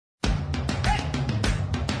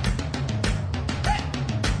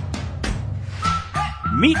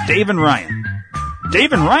Meet Dave and Ryan.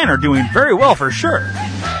 Dave and Ryan are doing very well for sure.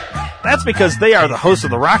 That's because they are the hosts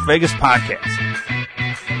of the Rock Vegas podcast.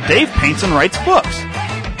 Dave paints and writes books.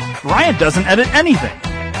 Ryan doesn't edit anything.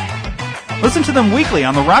 Listen to them weekly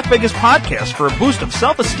on the Rock Vegas podcast for a boost of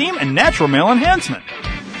self-esteem and natural male enhancement.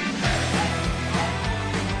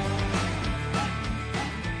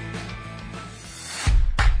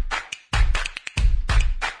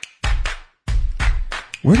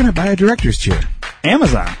 Where can I buy a director's chair?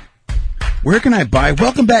 Amazon. Where can I buy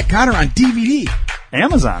Welcome Back, Kotter on DVD?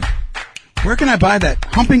 Amazon. Where can I buy that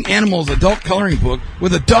Humping Animals adult coloring book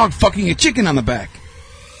with a dog fucking a chicken on the back?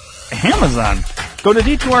 Amazon. Go to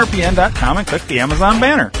d2rpn.com and click the Amazon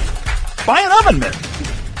banner. Buy an oven mitt.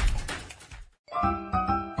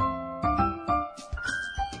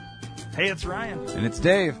 Hey, it's Ryan. And it's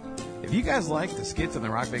Dave. If you guys like the skits on the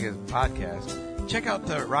Rock Vegas podcast, check out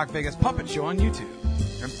the Rock Vegas Puppet Show on YouTube.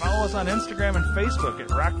 And follow us on Instagram and Facebook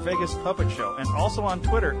at Rock Vegas Puppet Show, and also on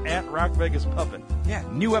Twitter at Rock Vegas Puppet. Yeah,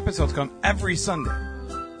 new episodes come every Sunday.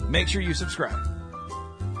 Make sure you subscribe.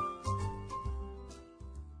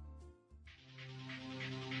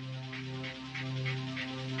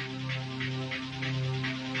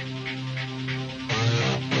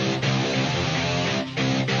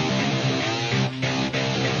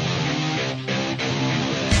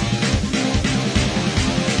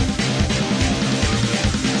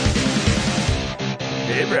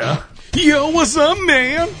 Yo, what's up,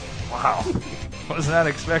 man? Wow. Was not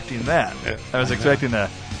expecting that. I was expecting a...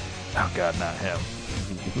 Oh, God, not him.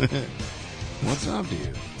 What's up,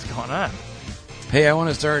 dude? What's going on? Hey, I want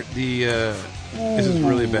to start the... this is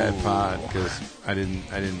really bad pod, because I didn't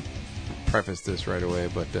preface this right away,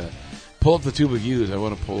 but pull up the tube of views. I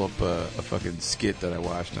want to pull up a fucking skit that I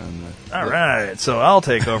watched on the... All right, so I'll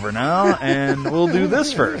take over now, and we'll do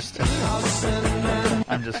this first.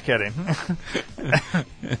 I'm just kidding.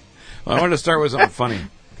 Well, I wanted to start with something funny,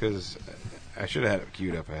 because I should have had it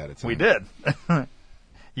queued up ahead of time. We did.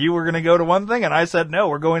 You were going to go to one thing, and I said, no,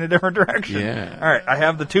 we're going a different direction. Yeah. All right, I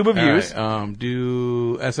have the tube of views. Right,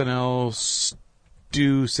 do SNL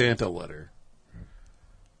Stu Santa letter.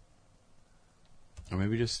 Or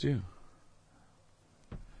maybe just Stu.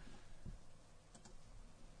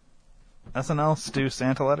 SNL Stu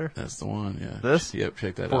Santa letter? That's the one, yeah. This? Yep,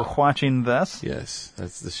 check that We're out. watching this? Yes,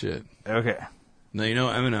 that's the shit. Okay. Now, you know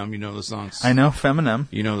Eminem, you know the song... I know Feminem.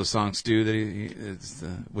 You know the song Stu that it's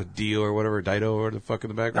with Dio or whatever, Dido or the fuck in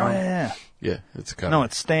the Oh, background? yeah. Yeah, it's a cover. No,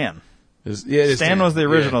 it's Stan. It is Stan was the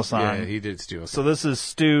original song. Yeah, he did Stu. Okay. So this is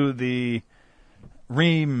Stu, the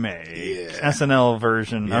remake, Yeah. SNL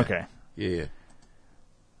version. Yeah. Okay. Yeah.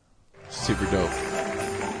 Super dope.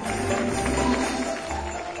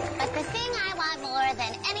 But the thing I want more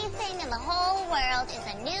than anything in the whole world is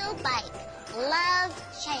a new bike. Love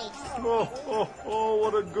Chase. Oh,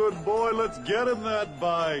 what a good boy. Let's get him that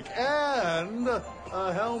bike. And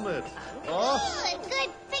a helmet. Oh, Good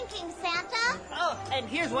thinking, Santa. Oh, and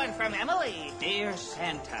here's one from Emily. Dear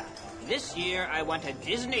Santa, this year I want a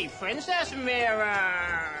Disney princess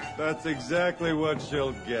mirror. that's exactly what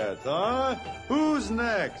she'll get, huh? Who's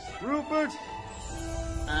next? Rupert?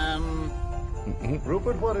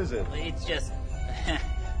 Rupert, what is it? It's just...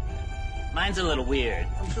 Mine's a little weird.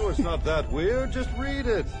 I'm sure it's not that weird. Just read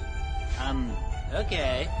it.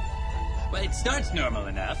 Okay. Well, it starts normal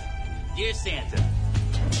enough. Dear Santa.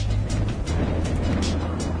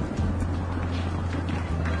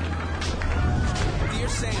 Dear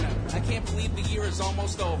Santa, I can't believe the year is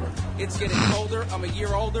almost over. It's getting colder, I'm a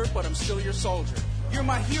year older, but I'm still your soldier. You're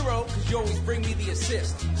my hero, cause you always bring me the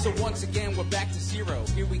assist. So once again, we're back to zero.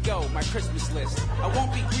 Here we go, my Christmas list. I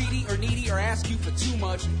won't be greedy or needy or ask you for too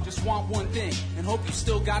much. Just want one thing, and hope you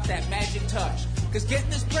still got that magic touch. Cause getting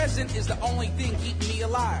this present is the only thing keeping me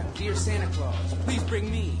alive. Dear Santa Claus, please bring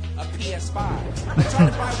me a PS5. I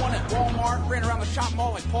tried to buy one at Walmart, ran around the shop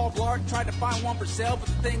mall like Paul Blart, tried to find one for sale, but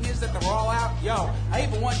the thing is that they're all out. Yo, I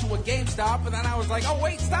even went to a GameStop, and then I was like, oh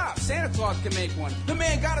wait, stop, Santa Claus can make one. The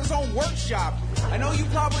man got his own workshop. I know you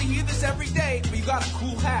probably hear this every day, but you got a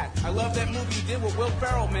cool hat. I love that movie you did with Will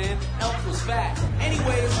Ferrell, man. Elf was fat.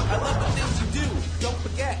 Anyways, I love the things you do. Don't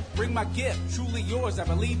forget, bring my gift. Truly yours, I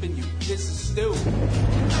believe in you. This is Stu.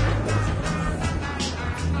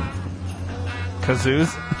 Kazoos?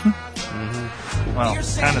 Well, Dear kind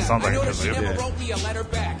Santa, of sounds like I a noticed you kazoo. never wrote me a letter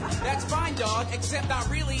back. That's fine, dog, except not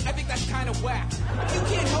really. I think that's kind of whack. If you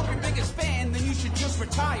can't help your biggest fan, then you should should just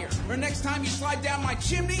retire. Or next time you slide down my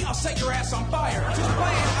chimney, I'll set your ass on fire. Just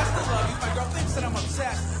playing, I still love you. My girl thinks that I'm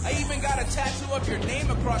obsessed. I even got a tattoo of your name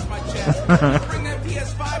across my chest. Bring that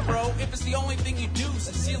PS5, bro, if it's the only thing you do.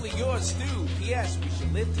 Sincerely yours, Stu. P.S. We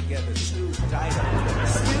should live together, Stu. Dido.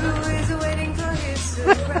 Stu is waiting for his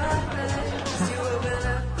surprise. Stu open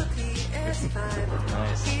up a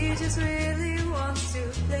PS5. He just really wants to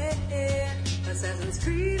play Assassin's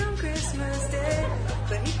Creed on Christmas Day.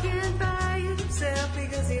 But he can't buy it himself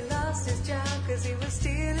because he lost his job because he was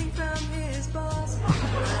stealing from his boss.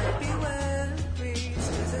 Might be worried,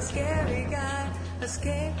 Stu's a scary guy, a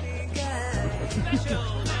scary guy. Special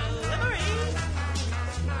delivery.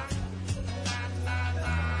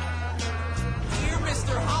 Dear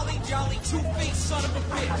Mr. Holly Jolly Two-Faced son of a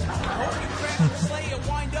bitch, I hope you crash your sleigh and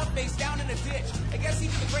wind up face down in a ditch. I guess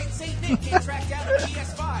even the great Saint Nick can't track down a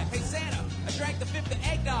PS5. Hey Santa, I drank the fifth of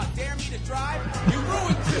eggnog, dare me to drive? You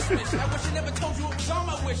ruined Christmas, I wish I never told you it was on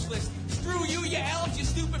my wish list. Screw you, you elves, you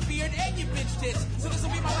stupid beard, and you bitch tits. So this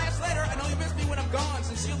will be my last letter, I know you miss me when I'm gone.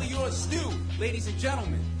 Sincerely yours, Stu. Ladies and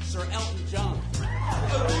gentlemen, Sir Elton John.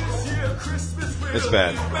 It's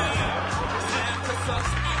bad.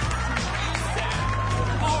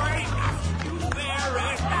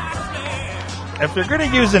 If you're going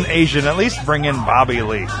to use an Asian, at least bring in Bobby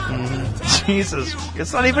Lee. Mm-hmm. Jesus,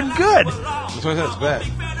 it's not even good. That's why I said it's bad.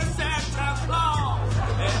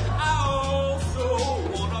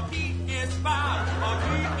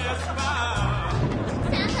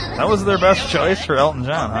 That was their best choice for Elton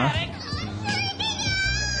John, huh? All right.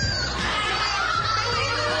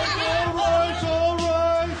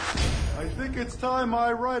 I think it's time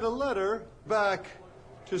I write a letter back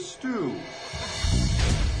to Stu.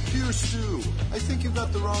 Dear Stu, I think you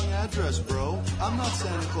got the wrong address, bro. I'm not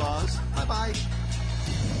Santa Claus. Bye-bye.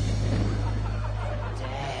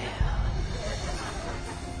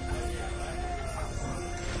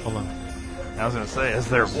 Hold on. I was going to say, is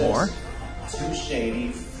there more? Too shady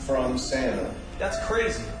from Santa. That's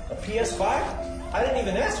crazy. A PS5? I didn't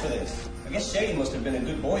even ask for this. I guess Shady must have been a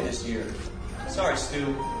good boy this year. Sorry, Stu.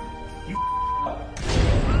 You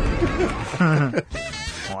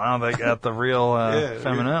Wow, they got the real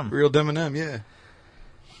Feminem. Real Eminem, yeah.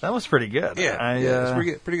 That was pretty good. Yeah, it's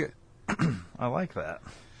pretty good. Pretty good. I like that.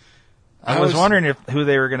 I was wondering who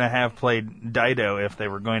they were going to have played Dido, if they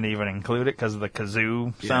were going to even include it because of the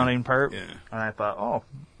kazoo sounding part. Yeah. And I thought, oh,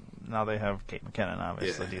 now they have Kate McKinnon,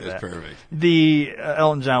 obviously, do that. Perfect. The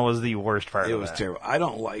Elton John was the worst part of it. It was terrible. I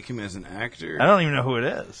don't like him as an actor. I don't even know who it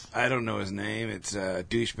is. I don't know his name. It's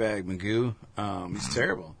Douchebag Magoo. He's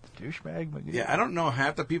terrible. Douchebag Magoo? Yeah, I don't know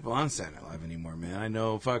half the people on Saturday Night Live anymore, man. I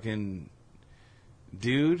know fucking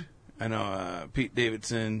Dude. I know Pete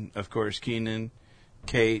Davidson, of course, Keenan,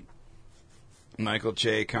 Kate, Michael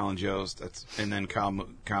Che, Colin Jost, and then Kyle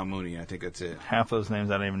Mooney. I think that's it. Half those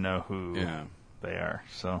names I don't even know who they are.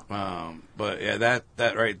 So, but yeah,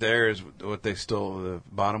 that right there is what they stole. The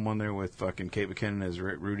bottom one there with fucking Kate McKinnon as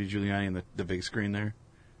Rudy Giuliani and the big screen there.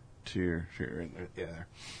 There.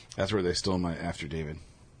 That's where they stole my After David.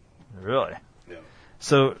 Really? Yeah.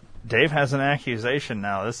 So Dave has an accusation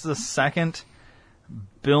now. This is the second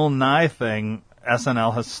Bill Nye thing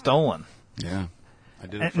SNL has stolen. Yeah. I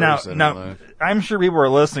did it first. Now, I'm sure people are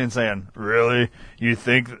listening saying, really? You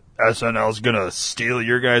think SNL's going to steal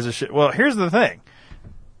your guys' shit? Well, here's the thing.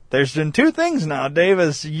 There's been two things now Dave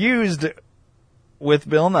has used with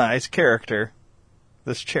Bill Nye's character,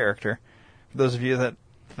 this character. For those of you that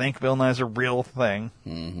think Bill Nye's a real thing,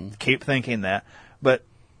 keep thinking that. But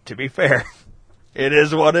to be fair, it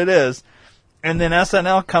is what it is. And then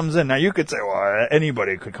SNL comes in. Now, you could say, well,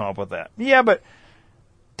 anybody could come up with that. Yeah, but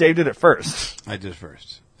Dave did it first. I did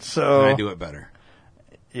first. So and I do it better.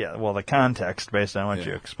 Yeah, well, the context based on what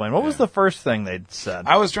you explained. What was the first thing they'd said?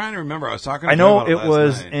 I was trying to remember. I was talking to I know about it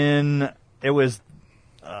was night. it was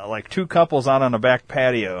like two couples out on a back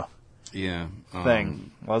patio. Yeah.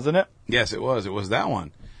 Thing, wasn't it? Yes, it was. It was that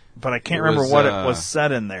one. But I can't remember what it was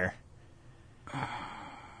said in there.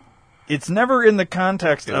 It's never in the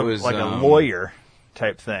context of like a lawyer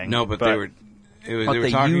type thing. No, but they were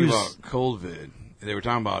talking about COVID. They were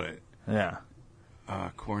talking about it. Yeah.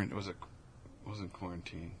 It wasn't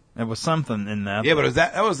quarantine. It was something in that. Yeah, but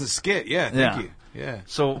that was the skit. Yeah, thank you. Yeah.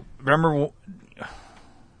 So remember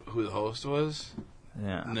who the host was?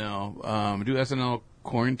 Yeah. No. Do SNL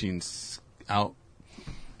quarantine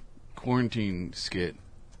skit.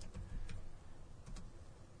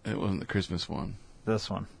 It wasn't the Christmas one. This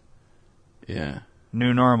one. Yeah.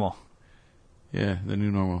 New Normal. Yeah, the New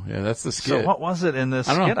Normal. Yeah, that's the skit. So what was it in this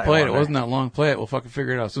skit? I don't know. Play it. It wasn't that long. Play it. We'll fucking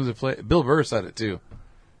figure it out as soon as it play it. Bill Burr said it, too.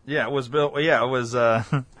 Yeah, it was Bill. Yeah, it was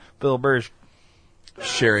Bill Burr's.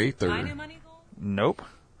 Sherry, third. Nope.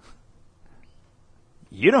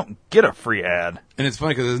 You don't get a free ad. And it's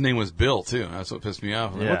funny because his name was Bill, too. That's what pissed me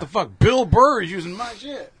off. Like, Yeah. what the fuck? Bill Burr is using my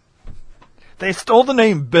shit. They stole the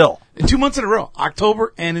name Bill. In 2 months in a row.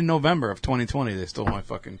 October and in November of 2020, they stole my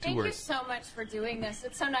fucking two Thank you words. so much for doing this.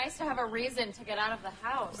 It's so nice to have a reason to get out of the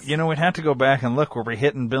house. You know, we'd have to go back and look. Were we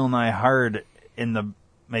hitting Bill Nye hard in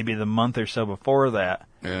maybe the month or so before that?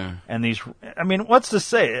 Yeah. And I mean, what's to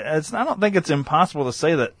say? I don't think it's impossible to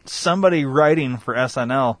say that somebody writing for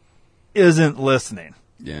SNL isn't listening.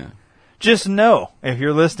 Yeah. Just know, if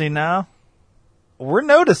you're listening now, we're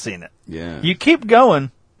noticing it. Yeah. You keep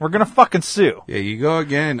going, we're going to fucking sue. Yeah, you go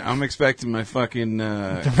again. I'm expecting my fucking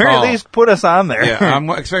At the very call. least, put us on there. Yeah, I'm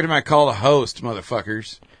expecting my call to host,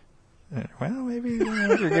 motherfuckers. Well, maybe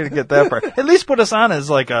you're going to get that part. At least put us on as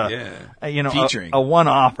like Featuring. a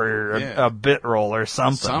one-off or Yeah. a bit roll or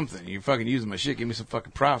something. Something. You're fucking using my shit. Give me some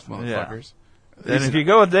fucking props, motherfuckers. And if you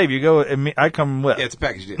go with Dave, you go with me. I come with. Yeah, it's a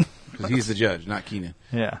package deal. Because he's the judge, not Keenan.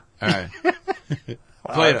 Yeah. All right.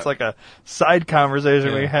 Wow, it's like a side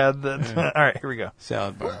conversation we had. Yeah. All right, here we go.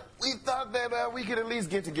 Salad bar. We thought that we could at least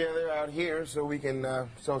get together out here so we can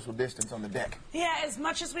social distance on the deck. Yeah, as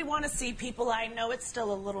much as we want to see people, I know it's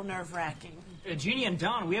still a little nerve-wracking. Jeannie and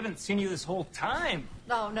Don, we haven't seen you this whole time.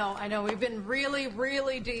 No, I know. We've been really,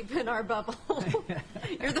 really deep in our bubble.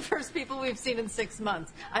 You're the first people we've seen in 6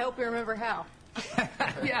 months. I hope you remember how.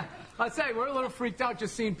 Yeah, I'll say we're a little freaked out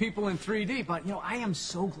just seeing people in 3D, but I am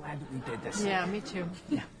so glad that we did this. Yeah, me too.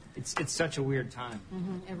 Yeah, it's such a weird time.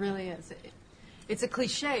 It really is. It's a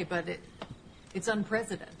cliche, but it's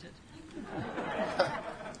unprecedented.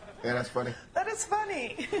 Yeah, that's funny. That is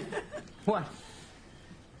funny. What?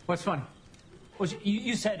 What's funny? Well,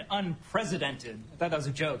 you said unprecedented. I thought that was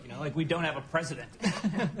a joke, like we don't have a president.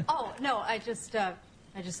 Oh, no, I just said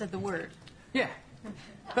the word. Yeah.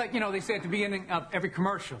 But, they say at the beginning of every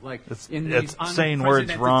commercial, like, It's these saying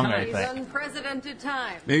words wrong, I These think. unprecedented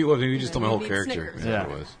times. Maybe you just told my whole We need character. Snickers. Yeah. Yeah. It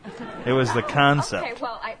was. It was the concept. Okay,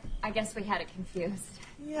 well, I guess we had it confused.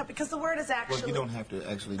 Yeah, because the word is actually... Well, you don't have to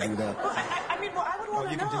actually do that. Well, I would want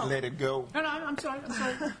to You know. can just let it go. No, I'm sorry.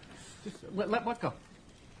 Just let what go?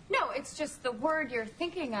 No, it's just the word you're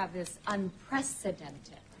thinking of is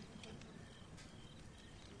unprecedented.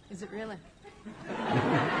 Is it really?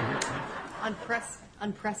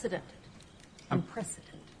 Unprecedented.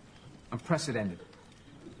 Unprecedented.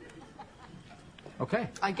 Okay.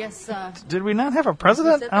 I guess. Did we not have a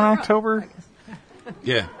president said on that wrong. October?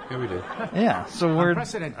 Yeah, we did. Yeah, so we're.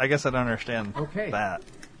 Unprecedented. I guess I don't understand that.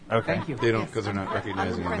 Okay. Thank you. They don't, because they're not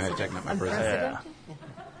recognizing I'm hashtag not my president. Yeah.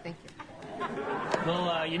 Thank you.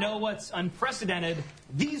 Well, you know what's unprecedented?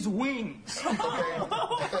 These wings.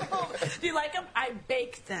 Do you like them? I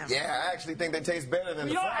baked them. Yeah, I actually think they taste better than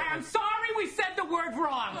the fried I'm ones. sorry we said the word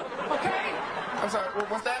wrong, okay? I'm sorry,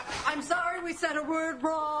 what's that? I'm sorry we said a word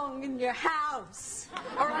wrong in your house.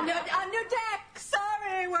 Or on your deck.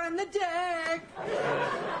 Sorry, we're on the deck.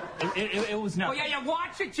 It was not. Oh, yeah,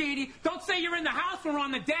 watch it, Jeannie. Don't say you're in the house when we're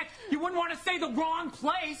on the deck. You wouldn't want to say the wrong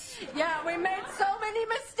place. Yeah, we made so many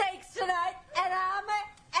mistakes tonight, and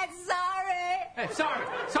I'm sorry. Hey,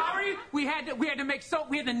 sorry. We had the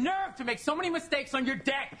nerve to make so many mistakes on your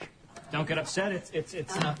deck. Don't get upset. It's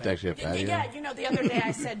nothing. It's actually a patio. Yeah, the other day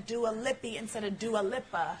I said Dua Lippy instead of Dua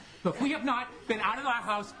Lipa. Look, we have not been out of our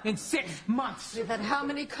house in 6 months. We've had how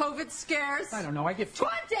many COVID scares? I don't know. I get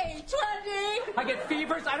 20. I get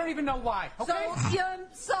fevers. I don't even know why. Okay. So, I'm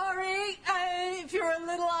sorry if you're a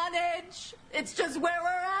little on edge. It's just where we're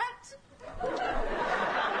at.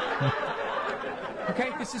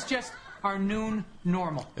 Okay, this is just our noon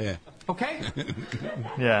normal. Yeah. Okay?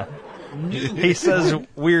 Yeah. He says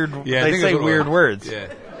weird. Yeah, I they think say that's what weird it was. words.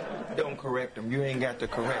 Yeah. Don't correct them. You ain't got to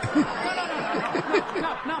correct them.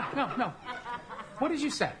 No. What did you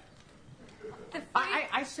say?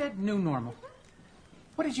 I said new normal.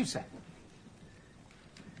 What did you say?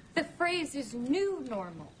 The phrase is new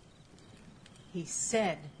normal. He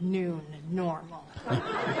said noon normal.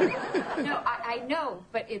 No, I know,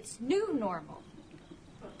 but it's new normal.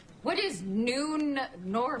 What is noon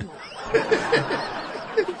normal?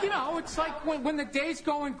 It's like when the day's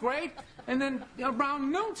going great, and then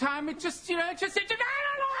around noontime, it just, I don't know.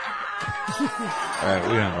 All right,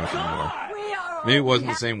 we don't have much more. Maybe it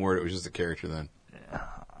wasn't the same word. It was just a character then.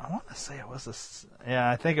 I want to say it was yeah,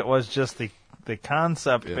 I think it was just the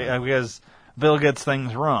concept because Bill gets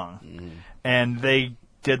things wrong, and they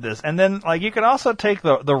did this, and then you could also take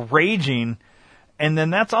the raging, and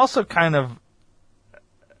then that's also kind of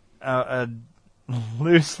a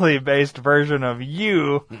loosely based version of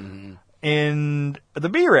you in the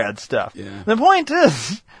B-Rad stuff. Yeah. The point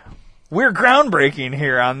is, we're groundbreaking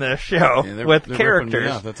here on this show Yeah, with they're ripping me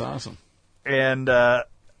characters. off. That's awesome. And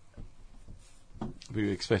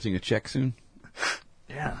Be expecting a check soon?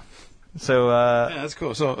 yeah. So yeah, that's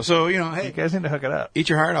cool. So you know, hey, you guys need to hook it up. Eat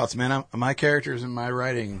your heart outs, man. My characters and my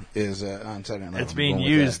writing is on Saturday Night Live. It's I'm being going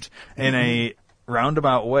with used in a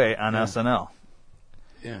roundabout way on SNL.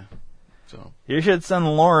 Yeah. So you should send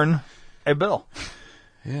Lauren a bill.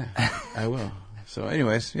 Yeah, I will. So,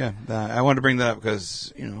 anyways, yeah, I wanted to bring that up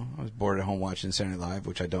because, you know, I was bored at home watching Saturday Night Live,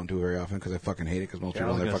 which I don't do very often because I fucking hate it because most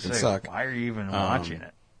people there fucking suck. Why are you even watching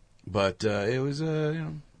it? But it was, you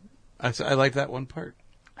know, I like that one part.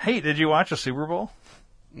 Hey, did you watch the Super Bowl?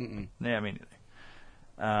 Mm-mm. Yeah, me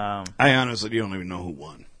neither. I honestly don't even know who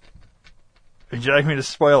won. Would you like me to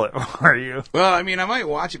spoil it for you? Well, I mean, I might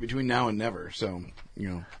watch it between now and never, so, you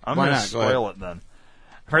know. I'm going to spoil it then.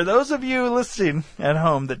 For those of you listening at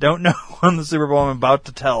home that don't know who won the Super Bowl, I'm about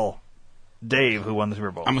to tell Dave who won the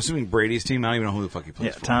Super Bowl. I'm assuming Brady's team. I don't even know who the fuck he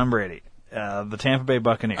plays for. Tom Brady. The Tampa Bay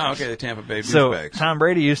Buccaneers. Oh, okay, the Tampa Bay So, douchebags. Tom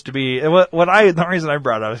Brady used to be... the reason I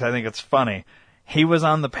brought it up is I think it's funny. He was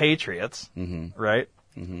on the Patriots, right?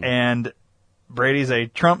 Mm-hmm. And Brady's a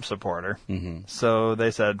Trump supporter. Mm-hmm. So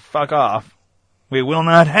they said, fuck off. We will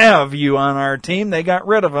not have you on our team. They got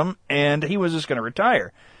rid of him, and he was just going to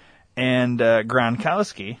retire. And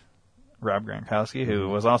Gronkowski, Rob Gronkowski, who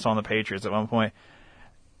was also on the Patriots at one point,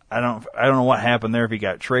 I don't know what happened there, if he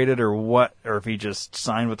got traded or what, or if he just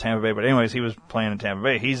signed with Tampa Bay. But anyways, he was playing in Tampa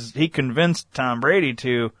Bay. He convinced Tom Brady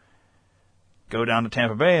to go down to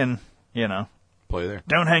Tampa Bay and, you know, play there.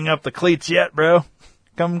 Don't hang up the cleats yet, bro.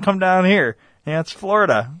 Come down here. Yeah, it's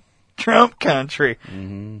Florida, Trump country.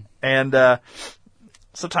 Mm-hmm. And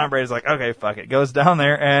so Tom Brady's like, okay, fuck it. Goes down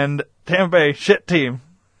there, and Tampa Bay, shit team.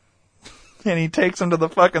 And he takes him to the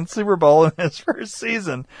fucking Super Bowl in his first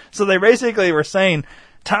season. So they basically were saying,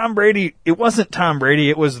 Tom Brady, it wasn't Tom Brady,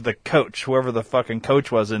 it was the coach, whoever the fucking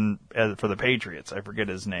coach was for the Patriots. I forget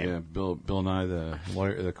his name. Yeah, Bill Nye, the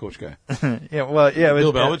lawyer, the coach guy. Yeah, well, yeah.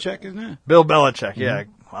 Bill Belichick, isn't it? Bill Belichick, yeah.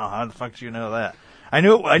 Mm-hmm. Wow, how the fuck do you know that? I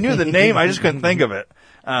knew the name, I just couldn't think of it.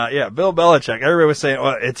 Yeah, Bill Belichick. Everybody was saying,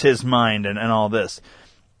 well, it's his mind and all this.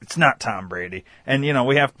 It's not Tom Brady. And, you know,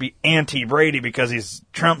 we have to be anti-Brady because he's a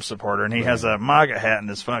Trump supporter, and he has a MAGA hat in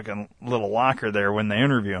his fucking little locker there when they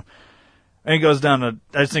interview him. And he goes down to,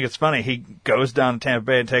 I just think it's funny, he goes down to Tampa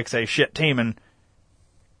Bay and takes a shit team and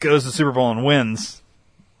goes to the Super Bowl and wins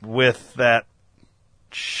with that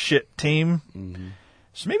shit team. Mm-hmm.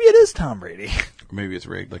 So maybe it is Tom Brady. Or maybe it's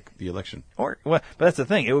rigged, like the election. But that's the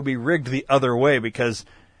thing. It would be rigged the other way because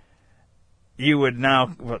you would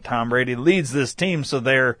now, Tom Brady leads this team, so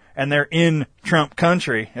they're in Trump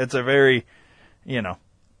country. It's a very, you know,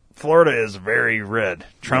 Florida is very red.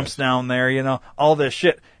 Trump's down there, you know, all this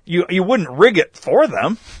shit. You wouldn't rig it for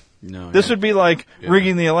them. No. This would be like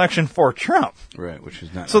rigging the election for Trump. Right, which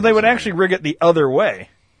is not. So they would actually rig it the other way.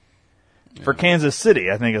 Yeah. For Kansas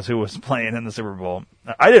City, I think is who was playing in the Super Bowl.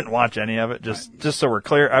 I didn't watch any of it, just so we're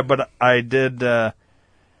clear. But I did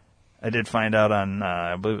find out on,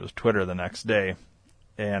 I believe it was Twitter the next day,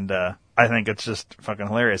 and I think it's just fucking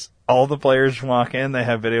hilarious. All the players walk in, they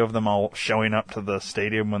have video of them all showing up to the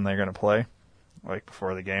stadium when they're going to play, like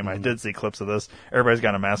before the game. Mm-hmm. I did see clips of this. Everybody's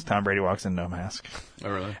got a mask. Tom Brady walks in, no mask. Oh,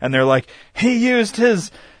 really? And they're like, he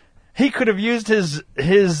could have used his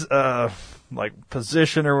like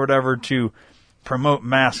position or whatever to promote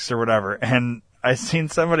masks or whatever. And I seen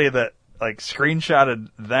somebody that like screenshotted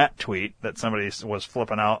that tweet that somebody was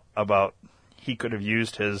flipping out about. He could have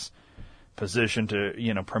used his position to,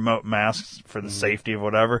 you know, promote masks for the safety of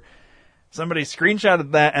whatever. Somebody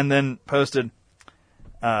screenshotted that and then posted,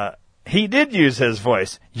 he did use his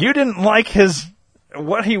voice. You didn't like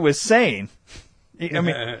what he was saying. I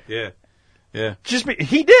mean, yeah.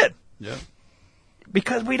 He did. Yeah.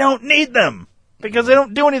 Because we don't need them. Because they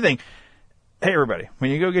don't do anything. Hey, everybody, when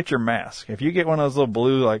you go get your mask, if you get one of those little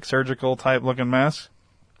blue, like, surgical type looking masks,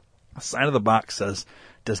 the side of the box says,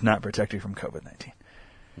 does not protect you from COVID-19.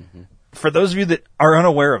 Mm-hmm. For those of you that are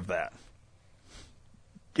unaware of that,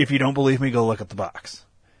 if you don't believe me, go look at the box.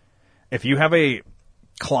 If you have a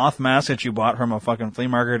cloth mask that you bought from a fucking flea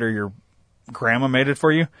market or your grandma made it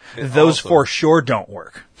for you, those for sure don't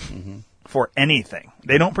work. Mm-hmm. For anything.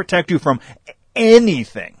 They don't protect you from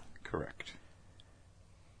anything. Correct.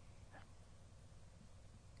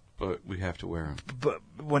 But we have to wear them. But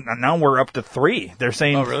now we're up to 3. They're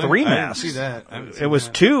saying 3 masks. I didn't see that. It was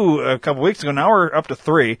 2 a couple weeks ago. Now we're up to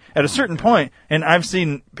 3. At a certain point, and I've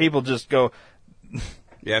seen people just go,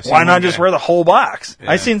 why not just wear the whole box?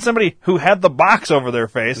 Yeah. I've seen somebody who had the box over their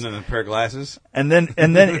face. And then a pair of glasses. And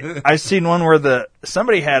then I've seen one where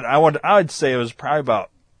somebody had, I would say it was probably about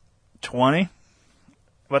 20,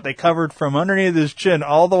 but they covered from underneath his chin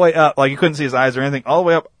all the way up, like you couldn't see his eyes or anything, all the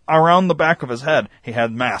way up around the back of his head, he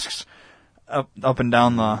had masks up and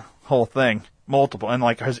down the whole thing, multiple, and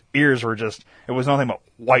like his ears were just, it was nothing but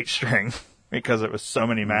white string because it was so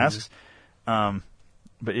many masks.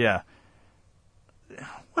 But yeah,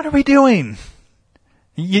 what are we doing?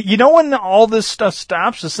 You know when all this stuff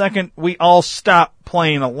stops? The second we all stop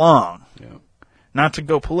playing along. Yeah. Not to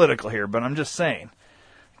go political here, but I'm just saying,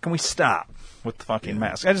 can we stop with the fucking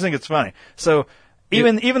mask? I just think it's funny. So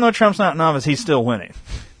even though Trump's not in office, he's still winning.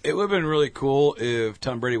 It would have been really cool if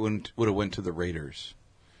Tom Brady would have went to the Raiders,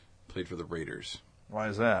 played for the Raiders. Why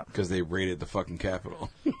is that? Because they raided the fucking Capitol.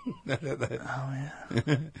 Oh yeah.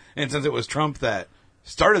 And since it was Trump that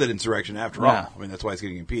started that insurrection after all, I mean that's why he's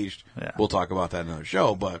getting impeached. Yeah. We'll talk about that in another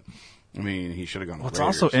show, but I mean he should have gone to the What's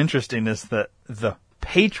Raiders. also interesting is that the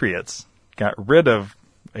Patriots got rid of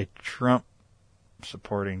a Trump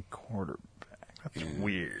supporting quarterback. That's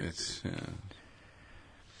weird.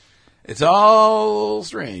 It's all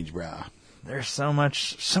strange, brah. There's so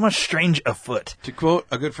much strange afoot. To quote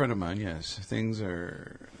a good friend of mine, yes,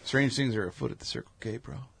 strange things are afoot at the Circle K,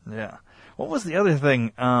 bro. Yeah. What was the other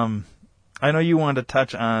thing? I know you wanted to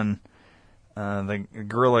touch on the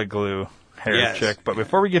Gorilla Glue hair chick, but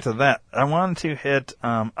before we get to that, I wanted to hit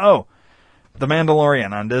The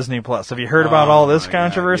Mandalorian on Disney Plus. Have you heard about all this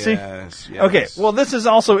controversy? Yes. Okay, well, this is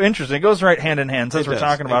also interesting. It goes right hand in hand. Since we're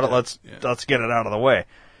talking about it, let's get it out of the way.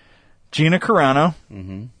 Gina Carano,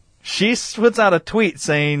 she puts out a tweet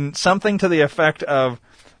saying something to the effect of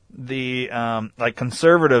the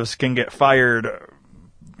conservatives can get fired,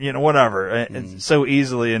 whatever, so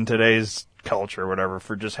easily in today's culture, whatever,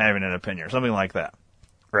 for just having an opinion or something like that,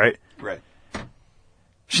 right? Right.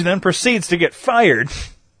 She then proceeds to get fired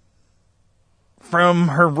from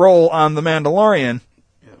her role on The Mandalorian,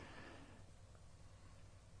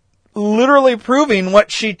 literally proving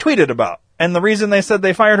what she tweeted about. And the reason they said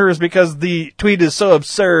they fired her is because the tweet is so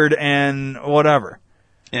absurd and whatever.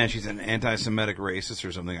 Yeah, she's an anti-Semitic racist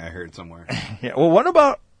or something I heard somewhere. Yeah. Well, what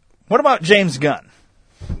about James Gunn?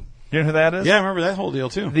 You know who that is? Yeah, I remember that whole deal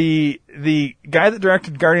too. The guy that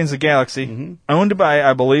directed Guardians of the Galaxy, owned by,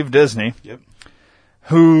 I believe, Disney. Yep.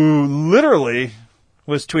 Who literally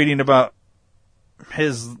was tweeting about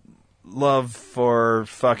his love for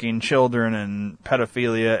fucking children and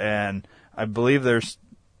pedophilia, and I believe there's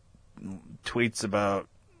tweets about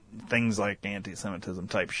things like anti-Semitism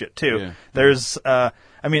type shit too. Yeah. There's,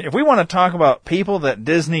 if we want to talk about people that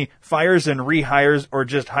Disney fires and rehires or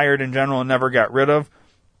just hired in general and never got rid of,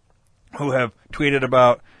 who have tweeted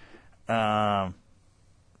about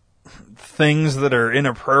things that are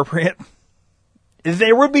inappropriate,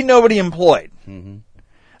 there would be nobody employed. Mm-hmm.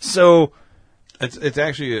 So it's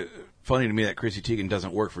actually funny to me that Chrissy Teigen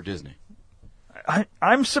doesn't work for Disney.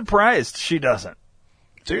 I'm surprised she doesn't.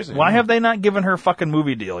 Seriously. Why have they not given her a fucking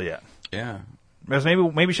movie deal yet? Yeah. Because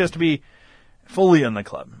maybe she has to be fully in the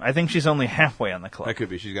club. I think she's only halfway in the club. That could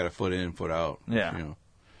be. She's got a foot in, foot out. Yeah.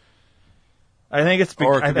 I think it's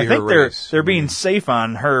I think they're being safe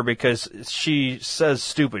on her because she says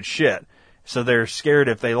stupid shit. So they're scared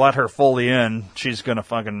if they let her fully in, she's going to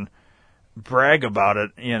fucking brag about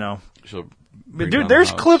it, But dude,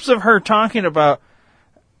 there's clips of her talking about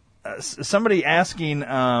somebody asking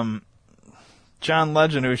John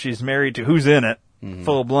Legend, who she's married to, who's in it,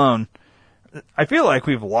 full blown. I feel like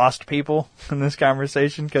we've lost people in this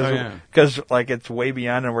conversation because it's way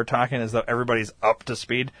beyond, and we're talking as though everybody's up to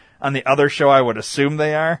speed. On the other show, I would assume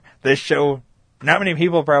they are. This show, not many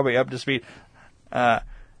people probably up to speed. But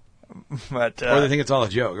or they think it's all a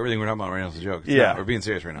joke. Everything we're talking about right now is a joke. We're being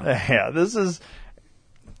serious right now. Yeah, this is...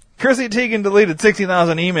 Chrissy Teigen deleted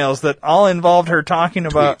 60,000 emails that all involved her talking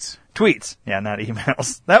about... Tweets. Yeah, not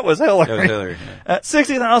emails. That was Hillary.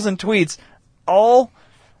 60,000 tweets, all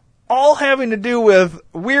having to do with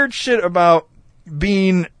weird shit about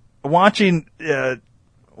watching,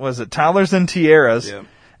 was it Toddlers and Tiaras,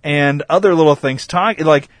 and other little things,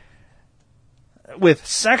 with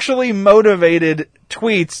sexually motivated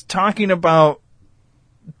tweets talking about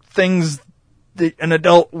things that an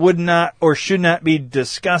adult would not or should not be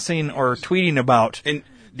discussing or tweeting about. And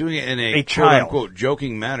doing it in a quote-unquote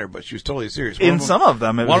joking manner, but she was totally serious. Some of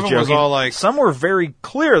them, it was joking. Was all like, some were very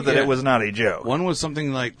clear that it was not a joke. One was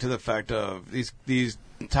something like to the fact of these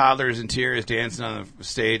toddlers and tears dancing on the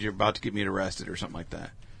stage are about to get me arrested or something like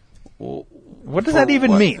that. Well, what does that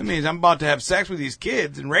even mean? It means I'm about to have sex with these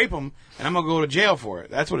kids and rape them, and I'm going to go to jail for it.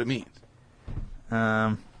 That's what it means.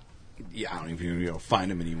 I don't even find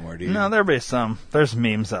them anymore, do you? No, there'll be some. There's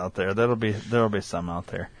memes out there. There'll be some out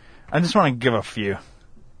there. I just want to give a few.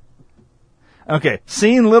 Okay,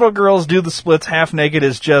 seeing little girls do the splits half naked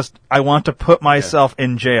is just, I want to put myself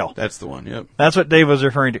in jail. That's the one, yep. That's what Dave was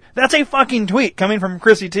referring to. That's a fucking tweet coming from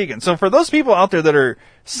Chrissy Teigen. So for those people out there that are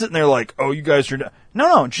sitting there like, oh, you guys are...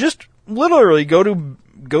 No, just literally go to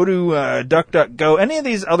DuckDuckGo, any of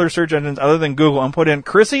these other search engines other than Google, and put in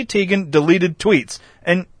Chrissy Teigen deleted tweets.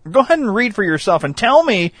 And go ahead and read for yourself and tell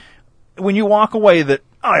me when you walk away that,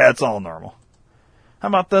 oh yeah, it's all normal. How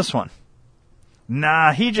about this one?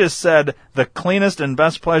 Nah, he just said the cleanest and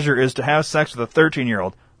best pleasure is to have sex with a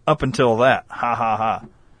 13-year-old. Up until that. Ha ha ha.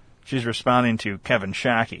 She's responding to Kevin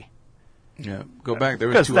Shockey. Yeah, go back. There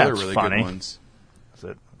was two other really good ones. That's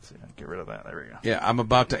it. Let's see. Get rid of that. There we go. Yeah, I'm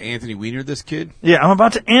about to Anthony Weiner this kid. Yeah, I'm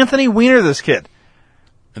about to Anthony Weiner this kid.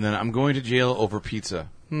 And then I'm going to jail over pizza.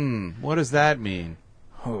 What does that mean?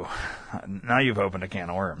 Oh, now you've opened a can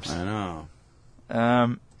of worms. I know.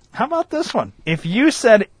 How about this one? If you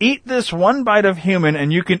said, eat this one bite of human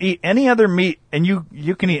and you can eat any other meat, and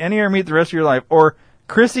you can eat any other meat the rest of your life, or,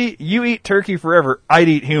 Chrissy, you eat turkey forever, I'd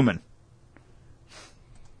eat human.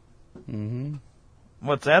 Mm-hmm.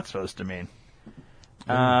 What's that supposed to mean?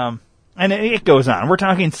 And it goes on. We're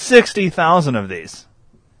talking 60,000 of these.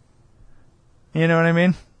 You know what I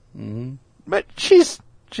mean? Mm-hmm. But here's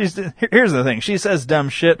the thing. She says dumb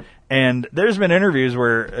shit, and there's been interviews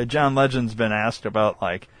where John Legend's been asked about,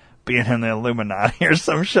 like, being in the Illuminati or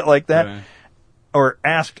some shit like that. Right. Or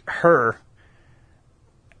asked her,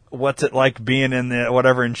 what's it like being in the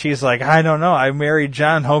whatever, and she's like, I don't know. I married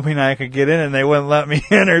John hoping I could get in, and they wouldn't let me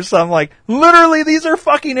in or something. Like, literally, these are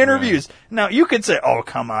fucking interviews. Right. Now, you could say, oh,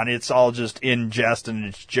 come on, it's all just in jest and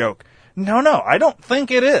it's joke. No, I don't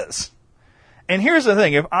think it is. And here's the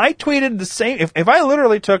thing. If I tweeted the same, if I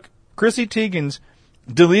literally took Chrissy Teigen's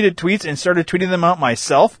deleted tweets and started tweeting them out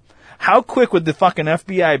myself, how quick would the fucking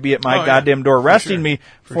FBI be at my goddamn door arresting me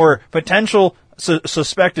for potential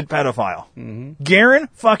suspected pedophile? Mm-hmm.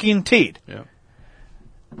 Guaranteed. Yeah.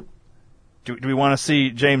 Do we want to see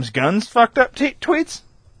James Gunn's fucked up tweets?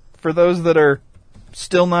 For those that are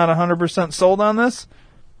still not 100% sold on this?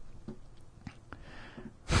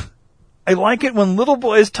 I like it when little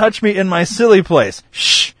boys touch me in my silly place.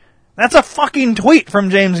 Shh! That's a fucking tweet from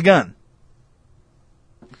James Gunn.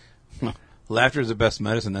 Laughter is the best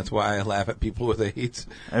medicine. That's why I laugh at people with AIDS.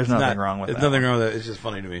 There's nothing wrong with that. There's nothing wrong with that. It's just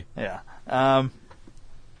funny to me. Yeah.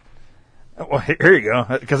 Well, here you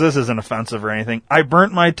go, because this isn't offensive or anything. I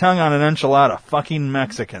burnt my tongue on an enchilada. Fucking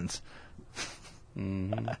Mexicans.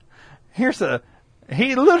 Mm-hmm.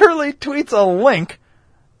 He literally tweets a link.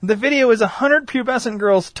 The video is 100 pubescent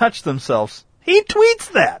girls touch themselves. He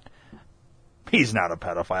tweets that. He's not a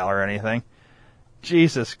pedophile or anything.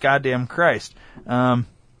 Jesus goddamn Christ.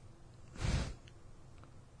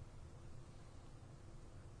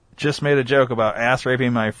 Just made a joke about ass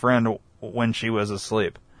raping my friend when she was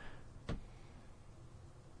asleep.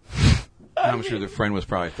 I'm sure the friend was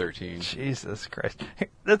probably 13. Jesus Christ.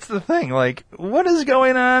 That's the thing. Like, what is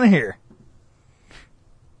going on here?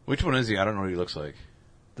 Which one is he? I don't know what he looks like.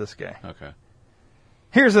 This guy. Okay.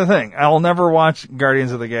 Here's the thing. I will never watch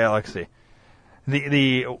Guardians of the Galaxy.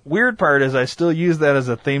 The weird part is I still use that as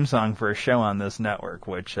a theme song for a show on this network,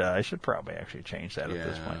 which I should probably actually change that at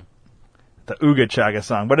this point. The Ooga Chugga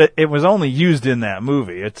song. But it was only used in that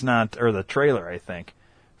movie. It's not, or the trailer, I think,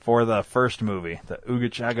 for the first movie. The Ooga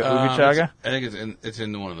Chugga, Ooga Chugga. I think it's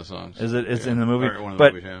in one of the songs. Is it? It's in the movie? One of the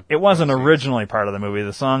but movies, yeah. It wasn't originally part of the movie.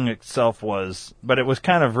 The song itself was, but it was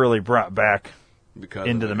kind of really brought back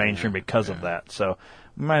into the mainstream because of that. So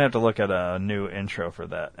we might have to look at a new intro for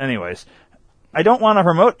that. Anyways, I don't want to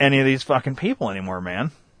promote any of these fucking people anymore,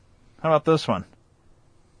 man. How about this one?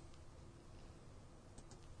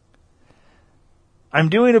 I'm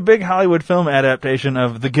doing a big Hollywood film adaptation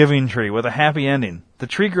of The Giving Tree with a happy ending. The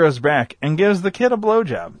tree grows back and gives the kid a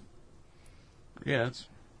blowjob. Yeah, it's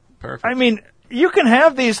perfect. I mean, you can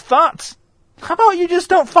have these thoughts. How about you just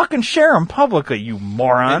don't fucking share them publicly, you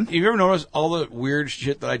moron? You ever notice all the weird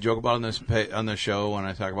shit that I joke about on this show when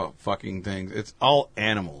I talk about fucking things? It's all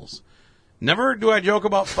animals. Never do I joke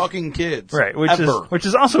about fucking kids. Right, which ever.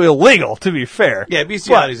 is also illegal, to be fair. Yeah,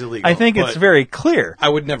 bestiality is illegal. I think it's very clear. I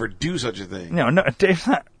would never do such a thing. No, Dave's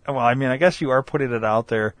not. Well, I mean, I guess you are putting it out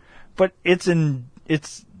there, but I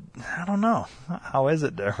don't know. How is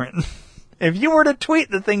it different? If you were to tweet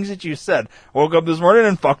the things that you said, woke up this morning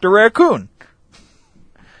and fucked a raccoon.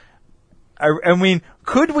 I mean,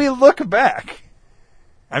 could we look back?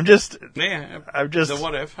 I'm just. The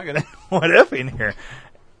what if? I got it. What if in here?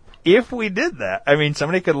 If we did that, I mean,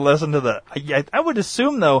 somebody could listen to I would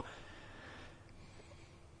assume, though,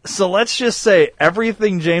 so let's just say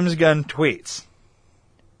everything James Gunn tweets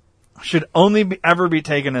should only ever be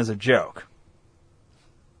taken as a joke.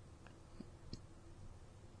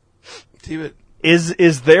 Keep it.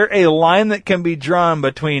 Is there a line that can be drawn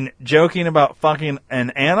between joking about fucking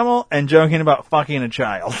an animal and joking about fucking a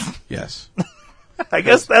child? Yes. I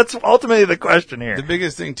guess that's ultimately the question here. The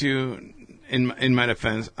biggest thing, too, in my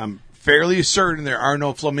defense, I'm fairly certain there are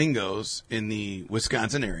no flamingos in the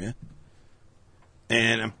Wisconsin area.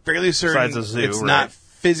 And I'm fairly certain Besides a zoo, it's right? not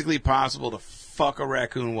physically possible to fuck a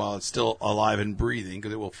raccoon while it's still alive and breathing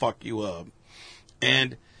because it will fuck you up.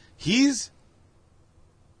 And he's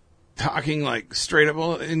talking like straight up,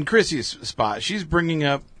 well, in Chrissy's spot, she's bringing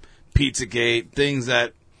up Pizzagate, things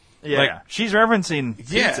that, Yeah, like, she's referencing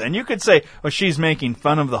pizza. Yeah. And you could say, well, she's making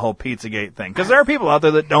fun of the whole Pizzagate thing. Because there are people out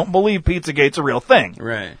there that don't believe Pizzagate's a real thing.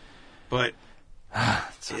 right. But,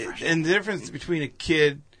 and the difference between a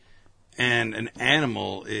kid and an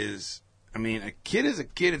animal is, I mean, a kid is a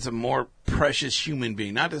kid. It's a more precious human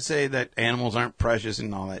being. Not to say that animals aren't precious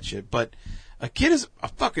and all that shit, but a kid is a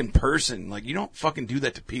fucking person. Like, you don't fucking do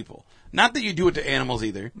that to people. Not that you do it to animals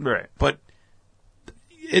either. Right. But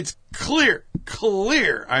it's clear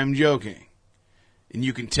I'm joking. And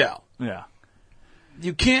you can tell. Yeah.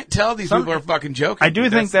 You can't tell these people are fucking joking. I do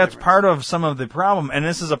think that's part of some of the problem, and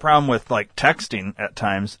this is a problem with, like, texting at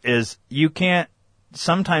times, is you can't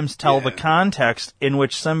sometimes tell the context in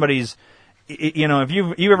which somebody's, you know, if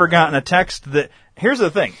you've ever gotten a text that, here's the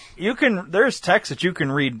thing, there's text that you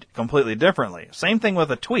can read completely differently. Same thing with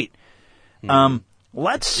a tweet.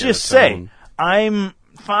 Let's just say I'm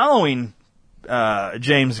following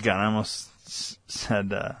James Gunn. I almost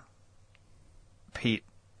said Pete.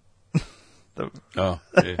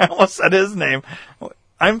 I almost said his name.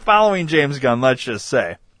 I'm following James Gunn, let's just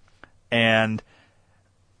say. And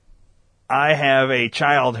I have a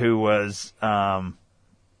child who was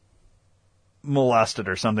molested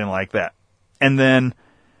or something like that. And then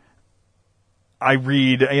I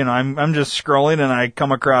read, you know, I'm just scrolling and I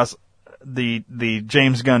come across the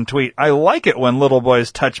James Gunn tweet. I like it when little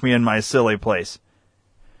boys touch me in my silly place.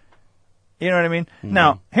 You know what I mean? Mm-hmm.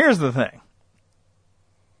 Now, here's the thing.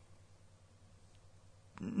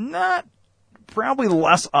 Probably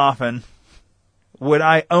less often would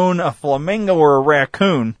I own a flamingo or a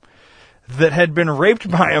raccoon that had been raped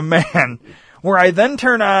by a man, where I then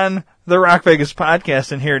turn on the Rock Vegas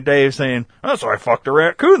podcast and hear Dave saying, "Oh, so I fucked a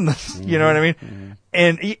raccoon." Mm-hmm. You know what I mean? Mm-hmm.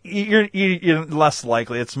 And you're less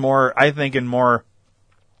likely. It's more, I think, in more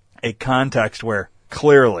a context where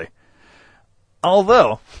clearly,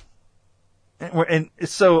 although, and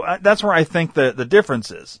so that's where I think the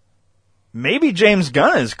difference is. Maybe James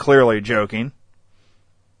Gunn is clearly joking,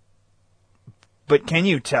 but can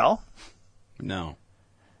you tell? No.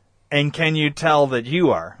 And can you tell that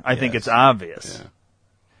you are? I think it's obvious. Yeah.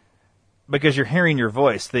 Because you're hearing your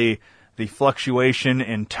voice, the fluctuation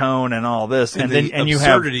in tone and all this, and then you have the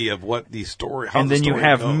absurdity of what the story. How and the then story you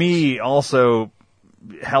have goes. Me also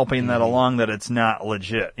helping that along, that it's not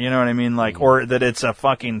legit. You know what I mean? Like, or that it's a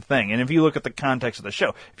fucking thing. And if you look at the context of the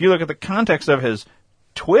show, if you look at the context of his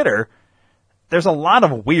Twitter, there's a lot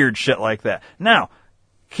of weird shit like that. Now,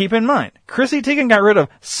 keep in mind, Chrissy Teigen got rid of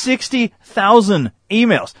 60,000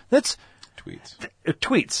 emails. That's tweets.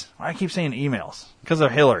 Tweets. I keep saying emails because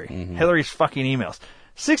of Hillary. Mm-hmm. Hillary's fucking emails.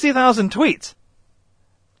 60,000 tweets.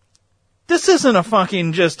 This isn't a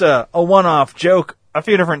fucking just a one-off joke a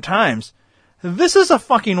few different times. This is a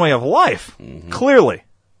fucking way of life. Mm-hmm. Clearly.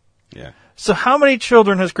 Yeah. So how many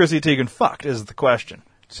children has Chrissy Teigen fucked is the question.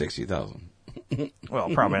 60,000. Well,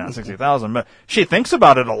 probably not 60,000, but she thinks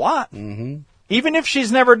about it a lot. Mm-hmm. Even if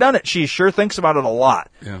she's never done it, she sure thinks about it a lot.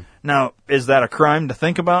 Yeah. Now, is that a crime to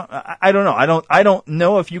think about? I don't know. I don't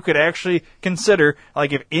know if you could actually consider,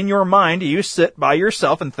 like, if in your mind you sit by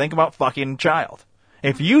yourself and think about fucking a child.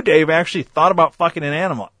 If you, Dave, actually thought about fucking an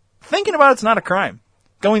animal, thinking about it's not a crime.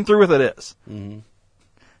 Going through with it is. Mm-hmm.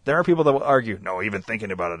 There are people that will argue, no, even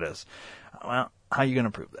thinking about it is. Well, how are you going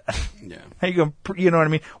to prove that? Yeah. How you going to, you know what I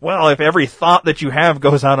mean? Well, if every thought that you have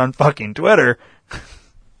goes out on fucking Twitter,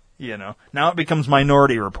 you know, now it becomes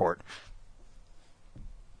Minority Report.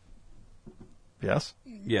 Yes?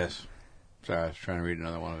 Yes. Sorry, I was trying to read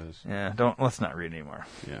another one of his. Yeah, let's not read anymore.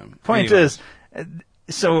 Yeah. Point is,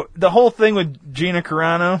 so the whole thing with Gina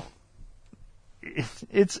Carano,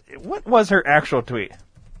 it's what was her actual tweet?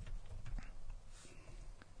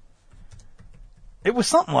 It was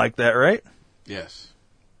something like that, right? Yes.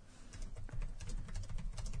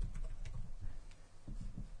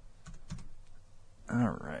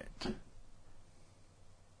 All right.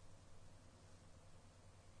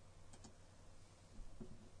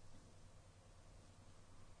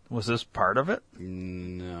 Was this part of it?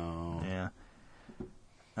 No. Yeah.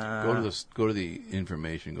 Go to the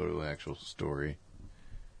information. Go to the actual story.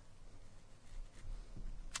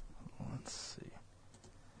 Let's see.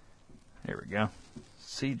 Here we go.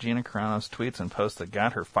 See Gina Carano's tweets and posts that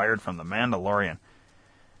got her fired from The Mandalorian.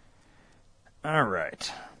 All right.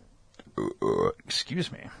 Excuse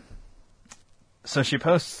me. So she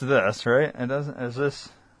posts this, right? It doesn't. Is this?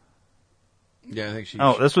 Yeah, I think she.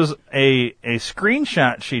 Oh, this was a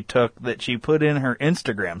screenshot she took that she put in her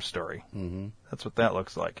Instagram story. Mm-hmm. That's what that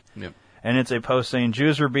looks like. Yep. And it's a post saying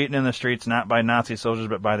Jews were beaten in the streets not by Nazi soldiers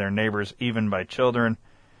but by their neighbors, even by children.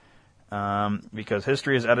 Because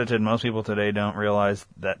history is edited, most people today don't realize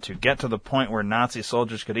that to get to the point where Nazi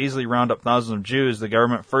soldiers could easily round up thousands of Jews, the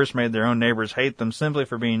government first made their own neighbors hate them simply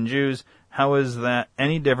for being Jews. How is that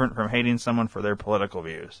any different from hating someone for their political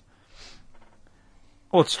views?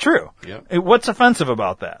 Well, it's true. Yep. What's offensive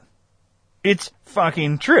about that? It's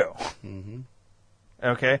fucking true. Mm-hmm.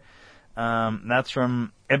 Okay? That's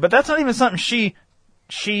from... But that's not even something she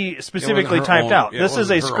specifically typed out. This is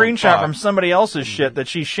a screenshot from somebody else's shit that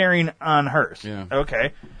she's sharing on hers. Yeah.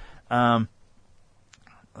 Okay.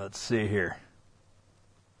 Let's see here.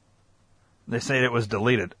 They say it was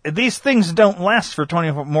deleted. These things don't last for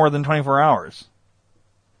more than 24 hours.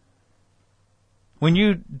 When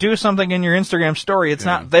you do something in your Instagram story, it's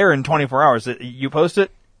not there in 24 hours. You post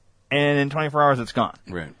it, and in 24 hours it's gone.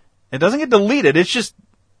 Right. It doesn't get deleted.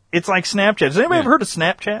 It's like Snapchat. Has anybody ever heard of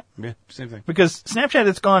Snapchat? Yeah, same thing. Because Snapchat,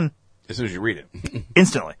 it's gone as soon as you read it.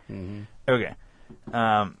 instantly. Mm-hmm. Okay.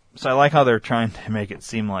 So I like how they're trying to make it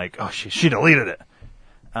seem like, oh, she deleted it.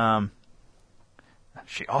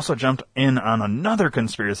 She also jumped in on another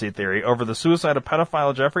conspiracy theory over the suicide of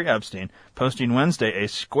pedophile Jeffrey Epstein, posting Wednesday a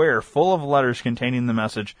square full of letters containing the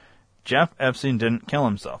message, Jeff Epstein didn't kill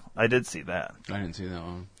himself. I did see that. I didn't see that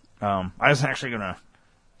one. I was actually going to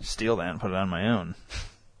steal that and put it on my own.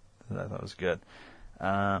 I thought it was good.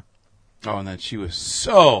 And then she was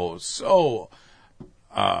so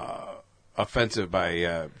offensive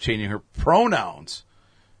by changing her pronouns.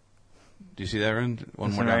 Do you see that, Aaron?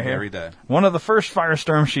 One more time. Read that. One of the first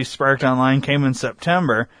firestorms she sparked online came in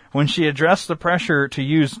September when she addressed the pressure to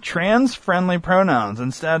use trans-friendly pronouns,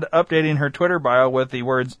 instead updating her Twitter bio with the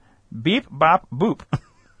words beep, bop, boop.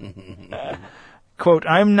 Quote,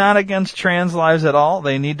 I'm not against trans lives at all.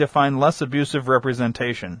 They need to find less abusive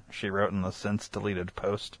representation, she wrote in the since-deleted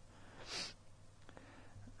post.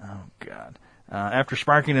 Oh, God. After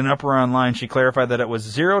sparking an uproar online, she clarified that it was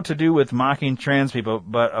zero to do with mocking trans people,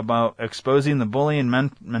 but about exposing the bullying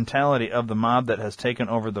mentality of the mob that has taken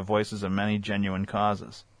over the voices of many genuine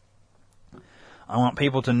causes. I want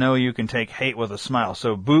people to know you can take hate with a smile,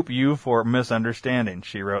 so boop you for misunderstanding,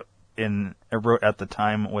 she wrote at the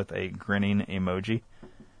time with a grinning emoji.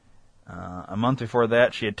 A month before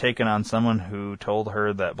that, she had taken on someone who told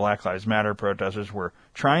her that Black Lives Matter protesters were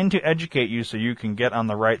trying to educate you so you can get on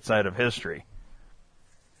the right side of history.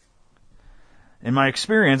 In my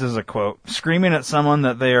experience, is a quote, screaming at someone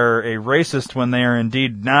that they are a racist when they are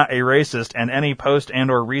indeed not a racist, and any post and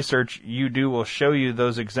or research you do will show you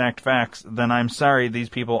those exact facts, then I'm sorry, these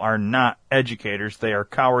people are not educators. They are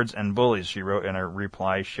cowards and bullies, she wrote in a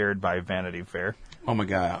reply shared by Vanity Fair. Oh, my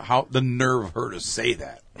God. How the nerve of her to say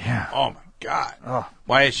that. Yeah. Oh, my God. Oh.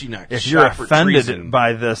 Why is she not If shot you're for offended treason?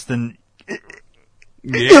 by this, then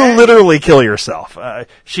you'll literally kill yourself.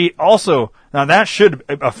 She also, now that should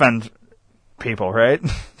offend people, right?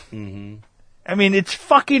 Mm-hmm. I mean, it's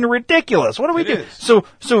fucking ridiculous. What do we do? is. So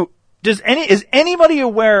is anybody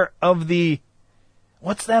aware of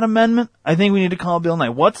what's that amendment? I think we need to call Bill Nye.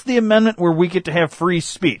 What's the amendment where we get to have free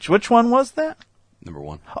speech? Which one was that? Number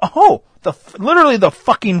 1. Oh, literally the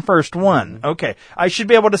fucking first one. Mm-hmm. Okay. I should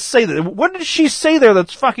be able to say that. What did she say there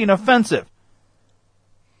that's fucking offensive?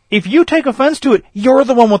 If you take offense to it, you're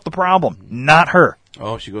the one with the problem, not her.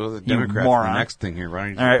 Oh, she goes to the You Democrats. moron. The next thing here.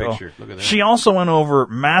 Right? All right, Picture. well, Look at that. she also went over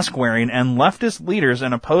mask wearing and leftist leaders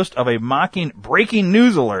in a post of a mocking breaking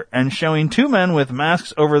news alert and showing 2 men with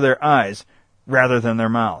masks over their eyes rather than their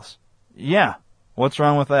mouths. Yeah, what's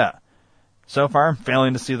wrong with that? So far, I'm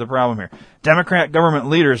failing to see the problem here. Democrat government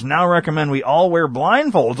leaders now recommend we all wear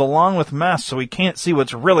blindfolds along with masks so we can't see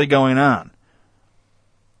what's really going on.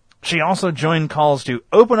 She also joined calls to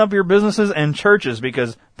open up your businesses and churches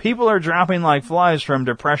because people are dropping like flies from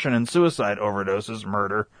depression and suicide overdoses,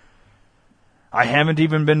 murder. I haven't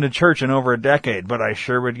even been to church in over a decade, but I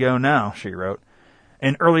sure would go now, she wrote.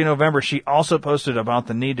 In early November, she also posted about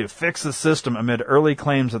the need to fix the system amid early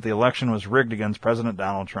claims that the election was rigged against President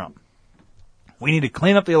Donald Trump. We need to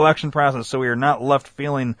clean up the election process so we are not left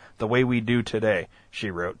feeling the way we do today,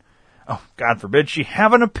 she wrote. Oh, God forbid she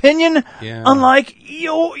have an opinion unlike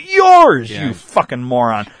yours, you fucking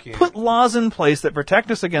moron. Put laws in place that protect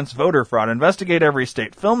us against voter fraud, investigate every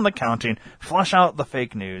state, film the counting, flush out the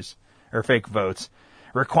fake news, or fake votes,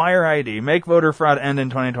 Require ID. Make voter fraud end in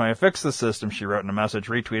 2020. Fix the system, she wrote in a message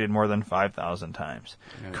retweeted more than 5,000 times.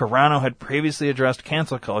 Yeah. Carano had previously addressed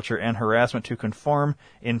cancel culture and harassment to conform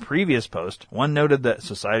in previous posts. One noted that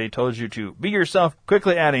society told you to be yourself,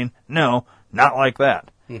 quickly adding, no, not like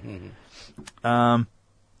that.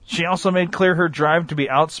 She also made clear her drive to be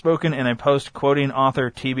outspoken in a post quoting author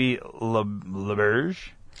T.B. LeBerge.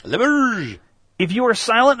 If you are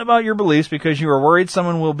silent about your beliefs because you are worried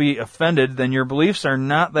someone will be offended, then your beliefs are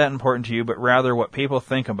not that important to you, but rather what people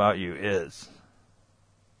think about you is.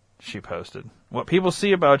 She posted. What people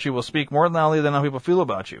see about you will speak more loudly than how people feel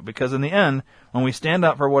about you, because in the end, when we stand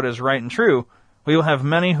up for what is right and true, we will have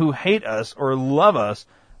many who hate us or love us,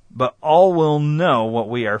 but all will know what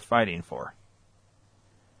we are fighting for.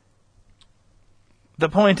 The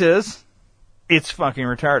point is, it's fucking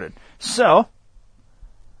retarded. So,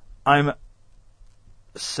 I'm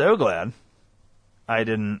so glad I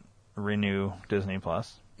didn't renew Disney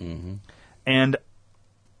Plus. Mm-hmm. And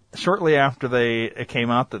shortly after it came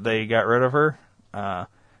out that they got rid of her,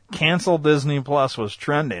 cancel Disney Plus was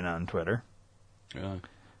trending on Twitter. Yeah.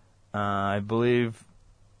 I believe,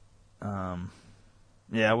 it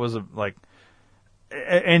was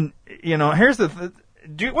and you know, here's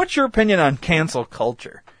what's your opinion on cancel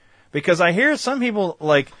culture? Because I hear some people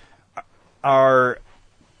are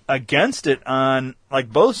against it on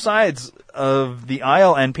both sides of the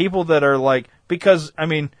aisle, and people that are because I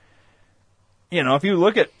mean, you know, if you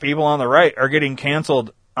look at people on the right are getting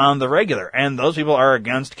canceled on the regular, and those people are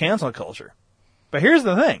against cancel culture. But here's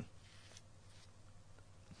the thing.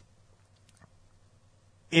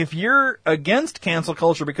 If you're against cancel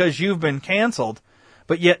culture because you've been canceled,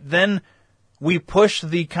 but yet then we push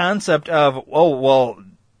the concept of, oh, well,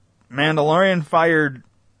 Mandalorian fired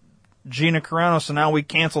Gina Carano, so now we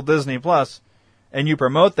cancel Disney Plus, and you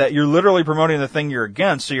promote that, you're literally promoting the thing you're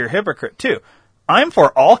against, so you're a hypocrite too. I'm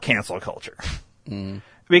for all cancel culture.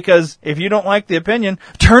 Because if you don't like the opinion,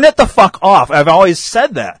 turn it the fuck off. I've always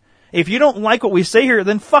said that. If you don't like what we say here,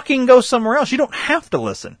 then fucking go somewhere else. You don't have to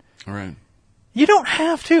listen. All right. You don't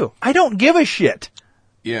have to. I don't give a shit.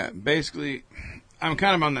 Yeah, basically, I'm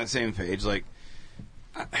kind of on that same page.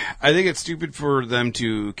 I think it's stupid for them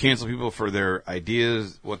to cancel people for their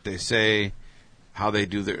ideas, what they say, how they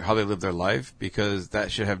live their life, because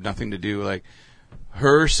that should have nothing to do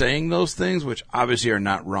her saying those things, which obviously are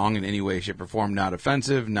not wrong in any way, shape, or form, not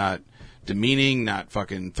offensive, not demeaning, not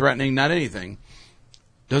fucking threatening, not anything,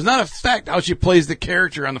 does not affect how she plays the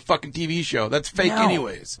character on the fucking TV show. That's fake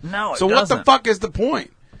anyways. No, so what the fuck is the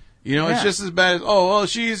point? You know, it's just as bad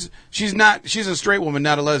as, she's a straight woman,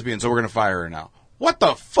 not a lesbian, so we're going to fire her now. What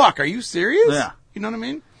the fuck? Are you serious? Yeah. You know what I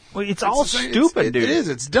mean? Well, it's all stupid, dude. It is.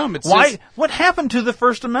 It's dumb. What happened to the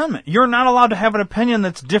First Amendment? You're not allowed to have an opinion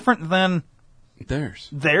that's different than theirs.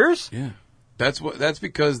 Theirs? Yeah. That's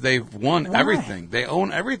because they've won everything. They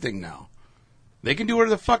own everything now. They can do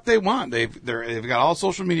whatever the fuck they want. They've got all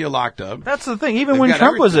social media locked up. That's the thing. Even when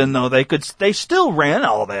Trump was in, though, they still ran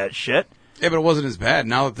all that shit. Yeah, but it wasn't as bad.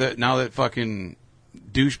 Now that fucking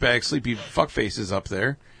douchebag sleepy fuckface is up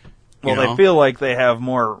there. Well, they feel like they have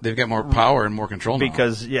more. They've got more power and more control now.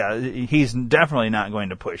 Because he's definitely not going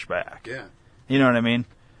to push back. Yeah. You know what I mean?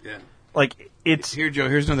 Yeah. It's here, Joe.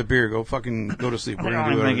 Here's another beer. Go to sleep. I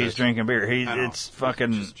don't think he's drinking beer. It's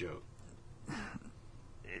fucking. It's just a joke.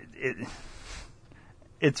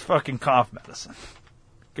 It's fucking cough medicine.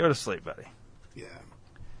 Go to sleep, buddy. Yeah.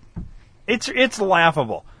 It's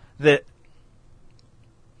laughable that.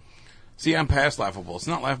 See, I'm past laughable. It's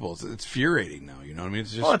not laughable. It's infuriating now. You know what I mean?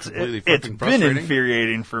 It's just completely fucking it's frustrating. been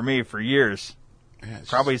infuriating for me for years. Yeah,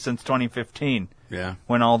 probably since 2015. Yeah.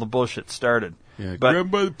 When all the bullshit started. Yeah. Grab him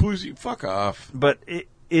by the pussy. Fuck off. But I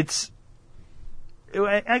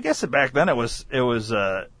guess back then it's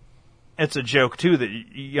a joke too that,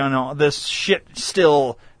 you know, this shit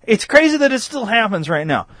still, it's crazy that it still happens right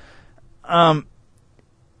now.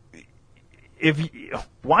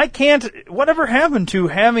 Why can't, whatever happened to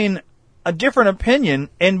having a different opinion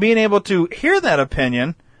and being able to hear that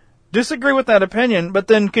opinion, disagree with that opinion, but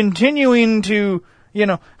then continuing to, you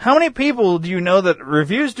know, how many people do you know that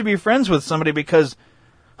refuse to be friends with somebody because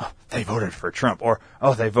they voted for Trump or,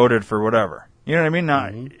 they voted for whatever? You know what I mean?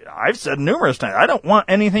 Now, I've said numerous times, I don't want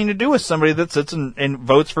anything to do with somebody that sits and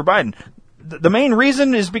votes for Biden. The main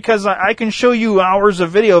reason is because I can show you hours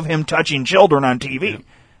of video of him touching children on TV. Yeah.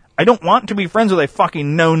 I don't want to be friends with a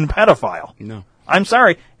fucking known pedophile. No. I'm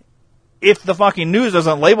sorry. If the fucking news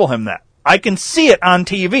doesn't label him that, I can see it on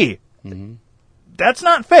TV. Mm-hmm. That's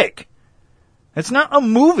not fake. It's not a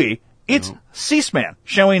movie. It's C-SPAN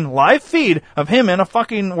showing live feed of him in a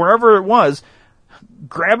fucking wherever it was,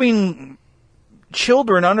 grabbing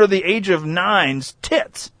children under the age of 9's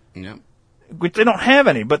tits. Yep. Which they don't have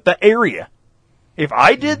any, but the area. If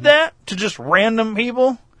I did that to just random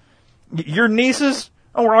people, your nieces,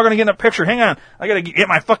 oh, we're all going to get in a picture. Hang on. I got to get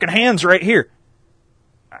my fucking hands right here.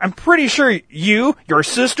 I'm pretty sure you, your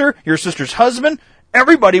sister's husband,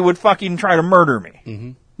 everybody would fucking try to murder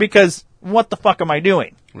me. Because what the fuck am I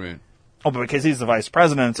doing? Right. Oh, but because he's the vice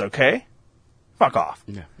president, it's okay? Fuck off.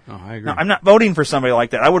 Yeah. Oh, I agree. No, I'm not voting for somebody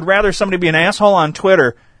like that. I would rather somebody be an asshole on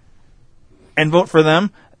Twitter and vote for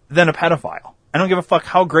them than a pedophile. I don't give a fuck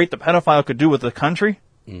how great the pedophile could do with the country.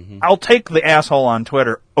 I'll take the asshole on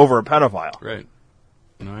Twitter over a pedophile. Right.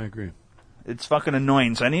 No, I agree. It's fucking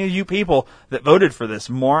annoying. So any of you people that voted for this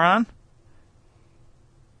moron,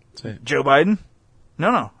 Joe Biden,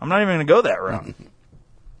 no, I'm not even going to go that route.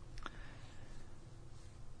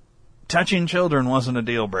 Touching children wasn't a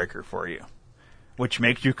deal breaker for you, which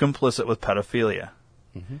makes you complicit with pedophilia,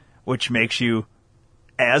 which makes you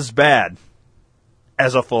as bad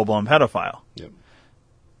as a full-blown pedophile. Yep.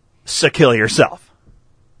 So kill yourself.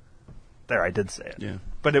 There, I did say it. Yeah.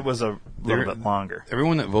 But it was a little bit longer.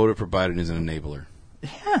 Everyone that voted for Biden is an enabler.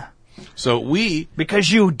 Yeah. So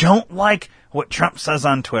because you don't like what Trump says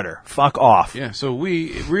on Twitter. Fuck off. Yeah, so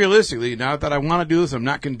realistically, not that I want to do this, I'm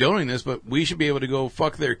not condoning this, but we should be able to go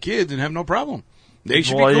fuck their kids and have no problem. They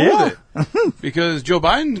should be cool with it. Because Joe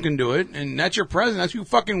Biden can do it, and that's your president. That's who you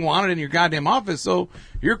fucking wanted in your goddamn office, so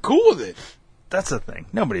you're cool with it. That's the thing.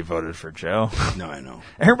 Nobody voted for Joe. No, I know.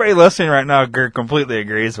 Everybody listening right now completely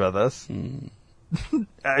agrees with us.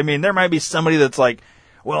 I mean, there might be somebody that's like,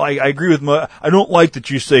 well, I agree with I don't like that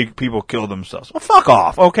you say people kill themselves. Well, fuck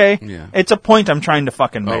off, okay? Yeah. It's a point I'm trying to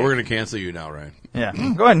fucking make. Oh, we're going to cancel you now, right? Yeah.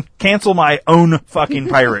 Go ahead and cancel my own fucking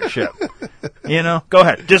pirate ship. You know? Go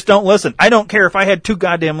ahead. Just don't listen. I don't care if I had 2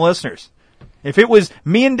 goddamn listeners. If it was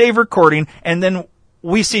me and Dave recording and then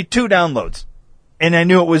we see 2 downloads and I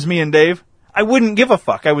knew it was me and Dave, I wouldn't give a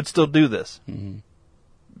fuck. I would still do this.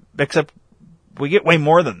 Except we get way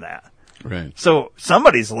more than that. Right. So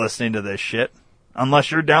somebody's listening to this shit.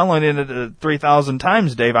 Unless you're downloading it 3,000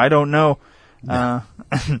 times, Dave. I don't know.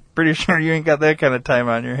 Pretty sure you ain't got that kind of time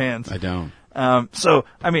on your hands. I don't. So,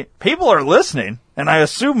 I mean, people are listening, and I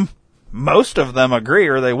assume most of them agree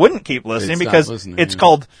or they wouldn't keep listening because it's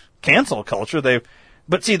called cancel culture.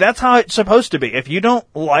 But see, that's how it's supposed to be. If you don't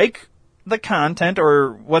like the content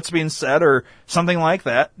or what's being said or something like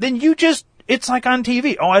that, then it's like on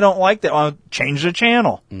TV. Oh, I don't like that. Well, change the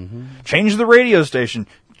channel. Change the radio station.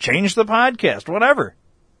 Change the podcast. Whatever.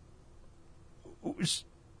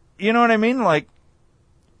 You know what I mean? Like,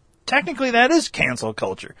 technically that is cancel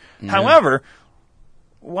culture. Yeah. However,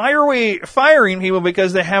 why are we firing people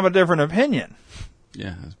because they have a different opinion?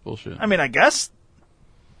 Yeah, that's bullshit. I mean, I guess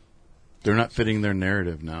they're not fitting their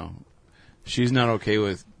narrative now. She's not okay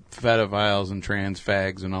with pedophiles and trans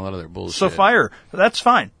fags and all that other bullshit. So fire her. That's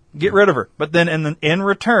fine. Get rid of her. But then in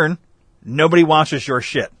return, nobody watches your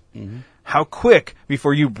shit. How quick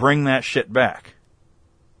before you bring that shit back?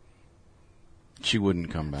 She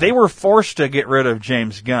wouldn't come back. They were forced to get rid of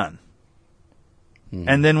James Gunn.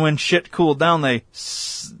 And then when shit cooled down, they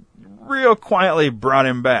real quietly brought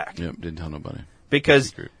him back. Yep, didn't tell nobody.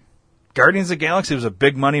 Because Guardians of the Galaxy was a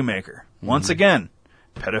big moneymaker. Once again,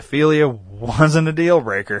 pedophilia wasn't a deal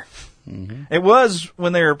breaker. It was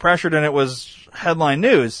when they were pressured and it was headline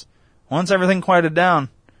news. Once everything quieted down,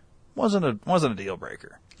 wasn't a deal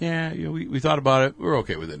breaker. Yeah, we thought about it. We're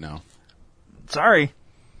okay with it now. Sorry,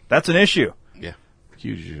 that's an issue. Yeah,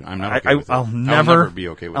 huge issue. I'm not okay with it. I'll never be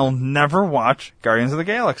okay with it. I'll never watch Guardians of the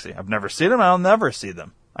Galaxy. I've never seen them. I'll never see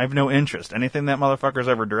them. I have no interest. Anything that motherfucker's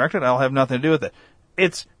ever directed, I'll have nothing to do with it.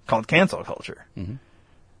 It's called cancel culture.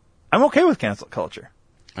 I'm okay with cancel culture.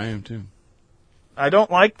 I am too. I don't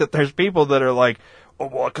like that there's people that are like, oh,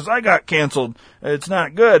 well, because I got canceled, it's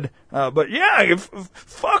not good. But yeah,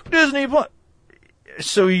 fuck Disney Plus.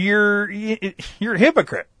 So you're a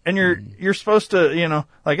hypocrite, and you're supposed to,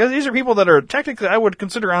 like, these are people that are technically I would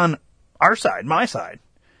consider on our side, my side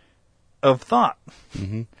of thought.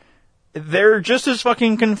 They're just as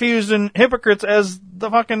fucking confused and hypocrites as the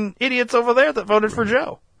fucking idiots over there that voted for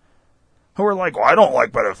Joe, who are like, well, I don't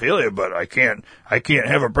like pedophilia, but I can't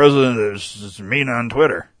have a president that's mean on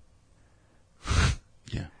Twitter.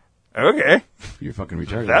 Yeah. Okay. You're fucking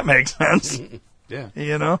retarded. That makes sense. Yeah.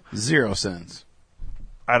 0 cents.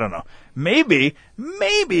 I don't know. Maybe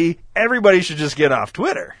everybody should just get off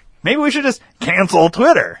Twitter. Maybe we should just cancel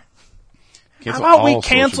Twitter. Cancel How about we all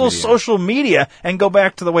cancel social media and go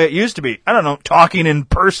back to the way it used to be? I don't know, talking in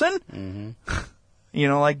person?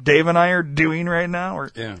 Like Dave and I are doing right now.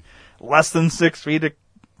 We're less than 6 feet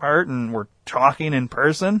apart and we're talking in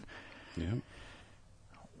person. Yeah.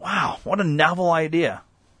 Wow, what a novel idea.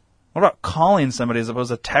 What about calling somebody as opposed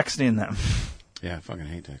to texting them? Yeah, I fucking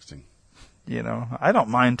hate texting. You know, I don't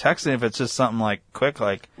mind texting if it's just something like quick,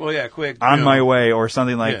 like Well, yeah, quick. on my way or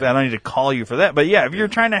something like Yeah. that. I don't need to call you for that. But yeah, if you're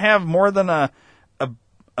trying to have more than a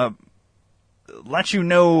let you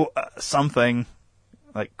know something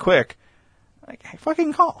like quick, like hey,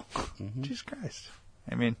 fucking call. Jesus Christ.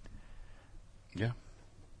 I mean, yeah.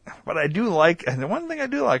 But I do like, and the one thing I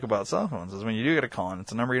do like about cell phones is when you do get a call and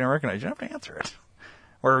it's a number you don't recognize, you don't have to answer it.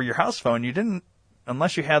 Or your house phone, you didn't,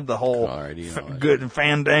 unless you had the whole good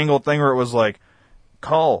fandangled thing where it was like,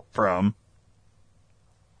 call from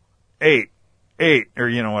 8, or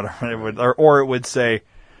you know, whatever it would, or it would say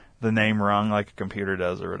the name wrong like a computer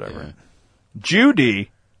does or whatever. Yeah.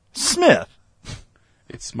 Judy Smith.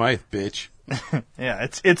 It's Smythe, bitch. Yeah,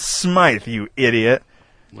 it's Smythe, you idiot.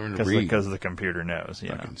 Learn to read. Because the computer knows, you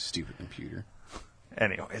know. Fucking stupid computer.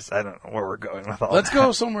 Anyways, I don't know where we're going with all Let's that.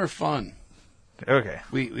 go somewhere fun. Okay.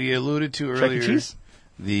 We alluded to Chuck E. earlier Cheese?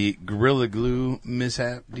 the Gorilla Glue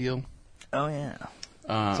mishap deal. Oh, yeah.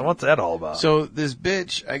 So what's that all about? So this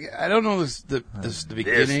bitch, I don't know the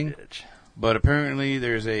beginning, but apparently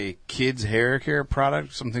there's a kids hair care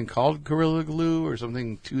product, something called Gorilla Glue or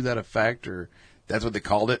something to that effect, or that's what they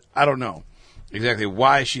called it. I don't know exactly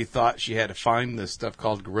why she thought she had to find this stuff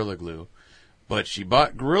called Gorilla Glue, but she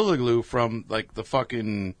bought Gorilla Glue from like the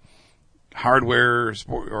fucking hardware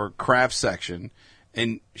or craft section,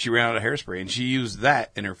 and she ran out of hairspray, and she used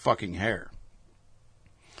that in her fucking hair.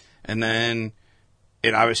 And then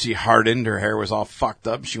it obviously hardened. Her hair was all fucked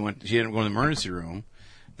up. She ended up going to the emergency room.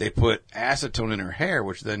 They put acetone in her hair,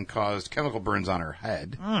 which then caused chemical burns on her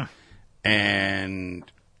head. And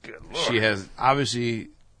she has obviously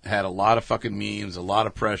had a lot of fucking memes, a lot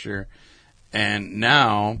of pressure, and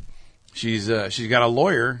now she's got a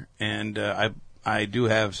lawyer, and I do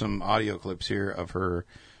have some audio clips here of her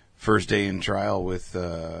first day in trial with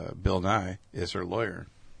Bill Nye as her lawyer.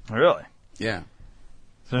 Really? Yeah.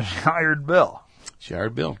 So she hired Bill. She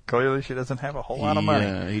hired Bill. Clearly she doesn't have a whole lot of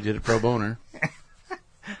money. He did it pro bono.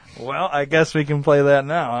 Well, I guess we can play that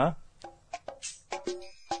now, huh?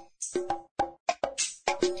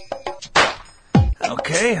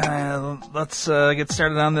 Okay, let's get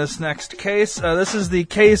started on this next case. This is the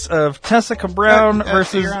case of Tessica Brown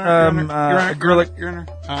versus Your Honor, Gorilla. Your Honor,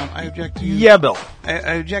 I object to you. Yeah, Bill.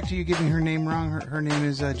 I object to you getting her name wrong. Her name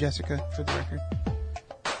is Jessica, for the record.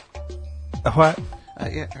 What?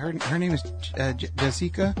 Yeah, her name is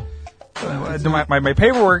Jessica. My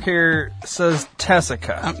paperwork here says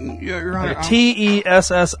Tessica. Your Honor,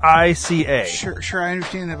 Tessica. Sure, I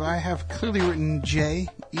understand that, but I have clearly written Jesseka.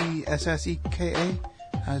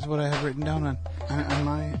 Is what I have written down on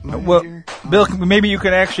my well, here. Bill, maybe you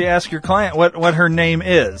could actually ask your client what her name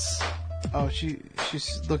is. Oh,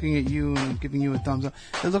 she's looking at you and giving you a thumbs up.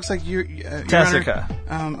 It looks like you're Tessica.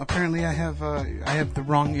 Your Honor, apparently, I have the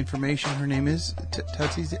wrong information. Her name is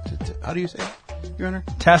Tessica. How do you say it, Your Honor?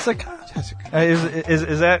 Tessica. Tessica.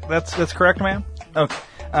 Is that's correct, ma'am? Okay.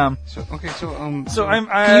 Can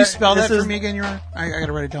you spell that for me again, Your Honor? I got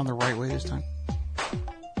to write it down the right way this time.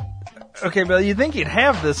 Okay, Bill, you'd think you'd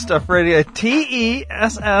have this stuff ready. Tessi.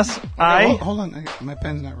 Hold on, my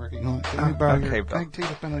pen's not working. Hold on. Can you borrow can I take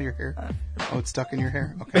the pen out of your hair? Oh, it's stuck in your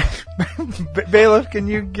hair. Okay. Bailiff, can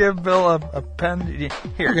you give Bill a pen?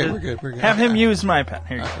 Here, okay, we're good. Have him use my pen.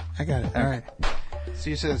 Here you go. I got it. All right.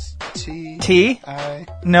 So he says T.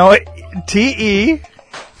 No, T-E.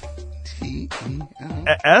 T-E.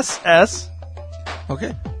 S-S.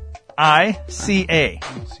 Okay. I-C-A.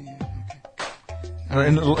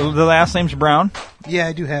 And the last name's Brown? Yeah,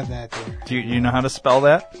 I do have that there. Do you know how to spell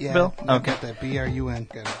that, yeah, Bill? I Okay. got that. B-R-U-N.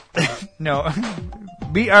 Got it. No.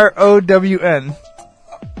 B-R-O-W-N.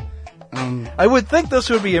 I would think this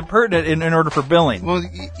would be impertinent in order for billing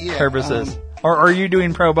purposes. Or are you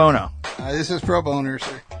doing pro bono? This is pro bono,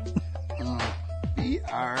 sir.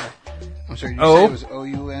 B-R... I'm sorry, did you say it was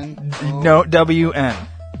O-U-N? No, W-N.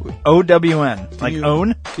 O-W-N. Like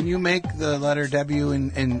own? Can you make the letter W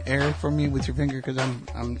in air for me with your finger? Because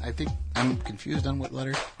I think I'm confused on what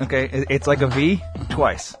letter. Okay, it's like a V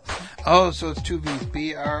twice. Oh, so it's two V's.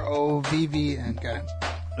 B-R-O-V-V-N. Got it.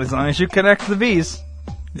 As long as you connect the V's,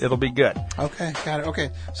 it'll be good. Okay, got it. Okay,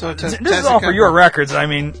 so this is all for your records. I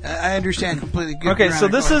mean, I understand completely. Good. Okay, so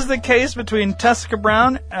this is the case between Tessica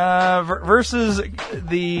Brown versus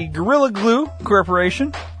the Gorilla Glue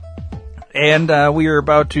Corporation, and we are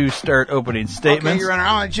about to start opening statements. Okay, Your Honor,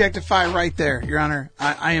 I'll objectify right there, Your Honor.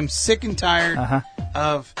 I am sick and tired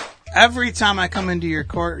of every time I come into your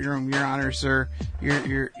courtroom, Your Honor, sir.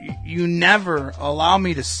 You never allow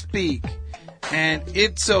me to speak. And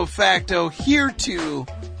ipso facto, hereto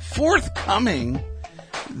forthcoming,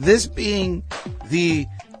 this being the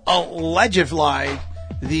alleged lie,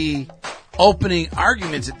 the opening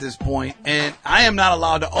arguments at this point, and I am not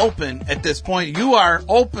allowed to open at this point. You are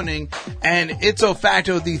opening, and ipso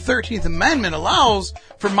facto, the 13th Amendment allows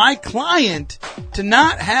for my client to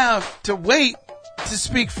not have to wait to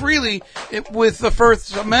speak freely with the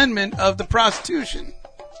First Amendment of the prostitution.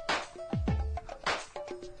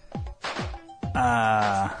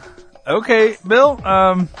 Okay, Bill,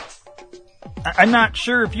 I'm not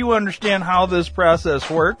sure if you understand how this process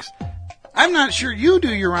works. I'm not sure you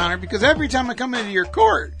do, Your Honor, because every time I come into your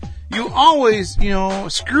court, you always,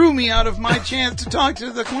 screw me out of my chance to talk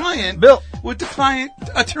to the client. Bill, with the client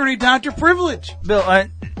attorney-doctor privilege. Bill, I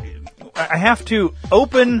have to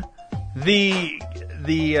open the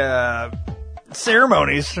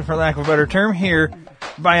ceremonies, for lack of a better term, here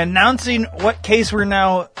by announcing what case we're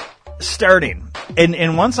now starting.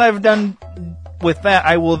 And once I've done with that,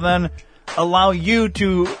 I will then allow you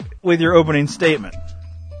to, with your opening statement.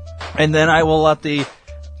 And then I will let the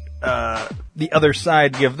other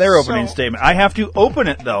side give their opening statement. I have to open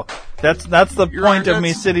it, though. That's the point of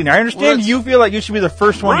me sitting there. I understand you feel like you should be the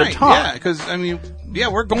first one to talk. Yeah, because,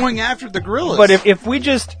 we're going after the gorillas. But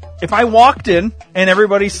if I walked in and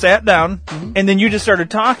everybody sat down and then you just started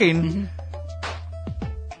talking,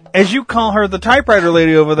 as you call her, the typewriter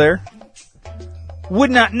lady over there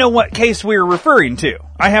would not know what case we were referring to.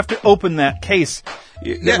 I have to open that case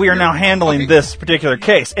that we are now handling this particular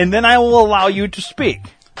case, and then I will allow you to speak.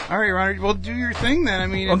 All right, Your Honor. Well, do your thing then.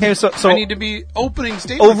 So I need to be opening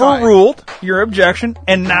statement. Overruled your objection,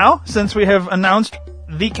 and now, since we have announced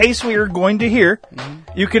the case we are going to hear,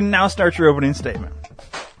 you can now start your opening statement.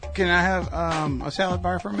 Can I have a salad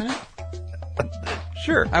bar for a minute?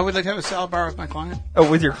 Sure. I would like to have a salad bar with my client. Oh,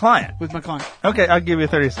 with your client? With my client. Okay, I'll give you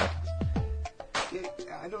 30 seconds.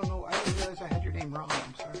 I don't know. I didn't realize I had your name wrong.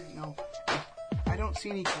 I'm sorry. No, I don't see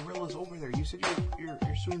any gorillas over there. You said you're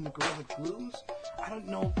suing the Gorilla Glues? I don't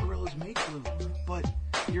know if gorillas make glue, but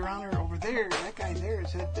Your Honor, over there, that guy there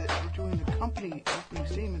said that we're doing the company opening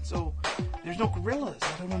statement, so there's no gorillas.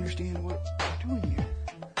 I don't understand what we're doing here.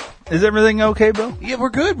 Is everything okay, Bill? Yeah, we're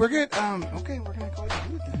good. We're good. Okay, we're gonna go ahead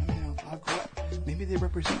and do it then. I'll go ahead. Maybe they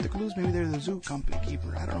represent the Glues. Maybe they're the zoo company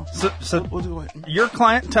keeper. I don't know. So we'll do it. Your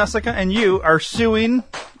client, Tessica, and you are suing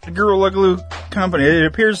the Gorilla Glue company. It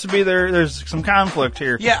appears to be there's some conflict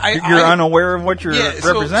here. Yeah, you're unaware of what you're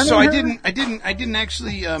representing. So here? I didn't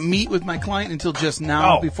actually meet with my client until just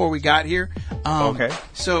now before we got here. Okay.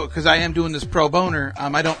 So because I am doing this pro bono,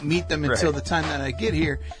 I don't meet them until the time that I get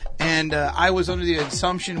here, and I was under the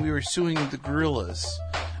assumption we were suing the gorillas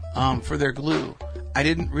for their glue. I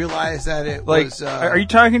didn't realize that it was. Are you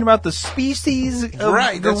talking about the species?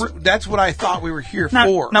 Right. That's what I thought we were here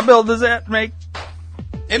for. Now, Bill, does that make?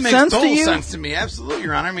 It makes sense total to you? sense to me. Absolutely,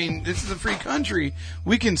 Your Honor. I mean, this is a free country.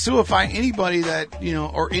 We can suify anybody that,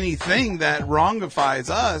 or anything that wrongifies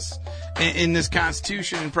us in this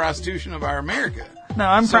Constitution and prostitution of our America.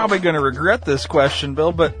 Now, I'm probably going to regret this question,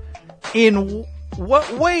 Bill, but in what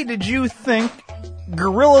way did you think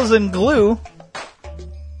gorillas and glue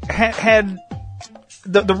had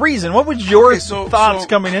the reason? What was your thoughts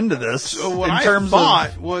coming into this? So what I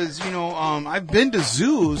thought was, I've been to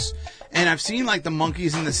zoos and I've seen like the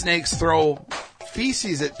monkeys and the snakes throw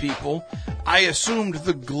feces at people. I assumed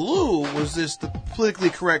the glue was the politically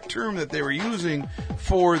correct term that they were using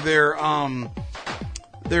for their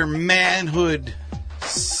manhood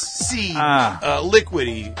seed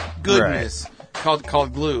liquidy goodness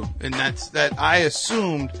called glue, and that I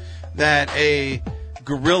assumed that a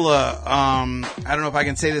gorilla, I don't know if I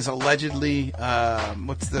can say this allegedly,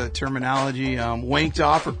 what's the terminology, wanked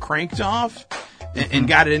off or cranked off and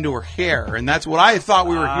got it into her hair. And that's what I thought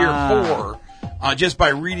we were here for, just by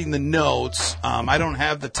reading the notes. I don't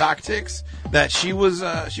have the tactics that she was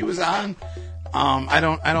on. I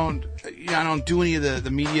don't do any of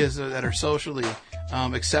the medias that are socially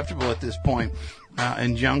acceptable at this point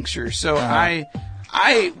in juncture. So I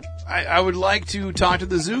would like to talk to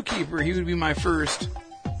the zookeeper. He would be my first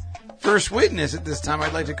witness at this time.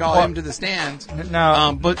 I'd like to call him to the stand.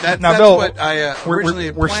 Now, that's Bill, what I originally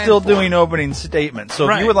we're planned still for. doing opening statements. So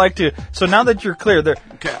if you would like to, so now that you're clear,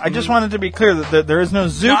 I just wanted to be clear that there is no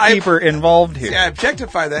zookeeper involved here. See, I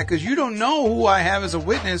objectify that because you don't know who I have as a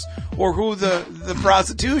witness or who the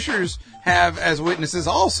prosecutors have as witnesses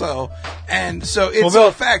also. And so it's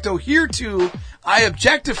a fact. Hereto, I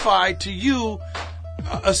objectify to you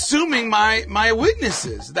assuming my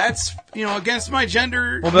witnesses. That's, against my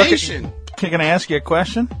gender nation. Can I ask you a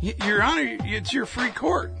question? Your Honor, it's your free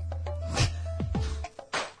court.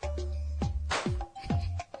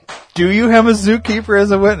 Do you have a zookeeper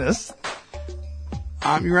as a witness?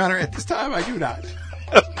 Your Honor, at this time, I do not.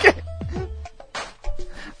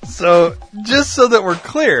 So, just so that we're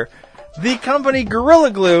clear, the company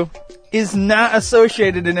Gorilla Glue is not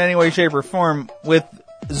associated in any way, shape, or form with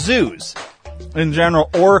zoos in general,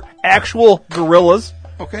 or actual gorillas.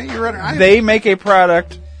 Okay, you're right. They make a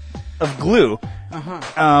product of glue.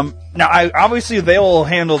 Uh-huh. Now, obviously, they will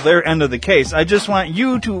handle their end of the case. I just want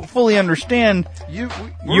you to fully understand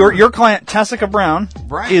your client, Tessica Brown,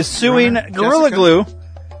 is suing Gorilla Glue.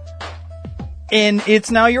 And it's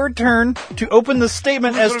now your turn to open the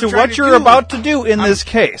statement as to what you're about to do in this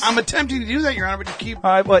case. I'm attempting to do that, Your Honor, but you keep,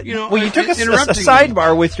 you took a interrupting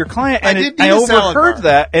sidebar with your client, and I overheard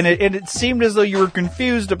that, and it seemed as though you were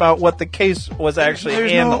confused about what the case was actually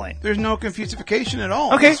handling. There's no confusification at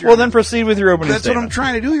all. Okay, well then proceed with your opening That's statement. what I'm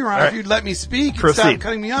trying to do, Your Honor. Right. If you'd let me speak and Proceed. stop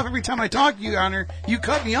cutting me off. Every time I talk to you, Your Honor, you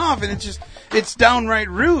cut me off, and it's downright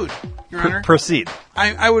rude, Your Honor. Proceed.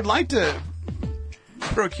 I would like to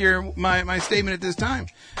procure my statement at this time.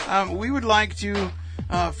 We would like to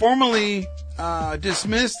formally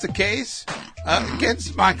dismiss the case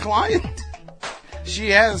against my client. She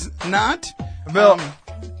has not. Bill,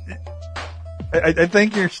 I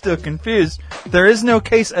think you're still confused. There is no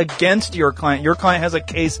case against your client. Your client has a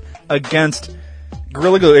case against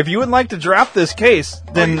Gorilla Glue. If you would like to drop this case,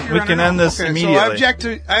 then Your we Honor, can end this okay, immediately.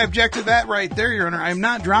 So I object to that right there, Your Honor. I'm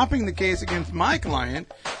not dropping the case against my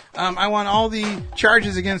client. I want all the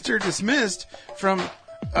charges against her dismissed from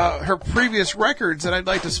her previous records that I'd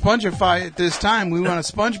like to spongify at this time. We want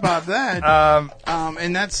to SpongeBob that.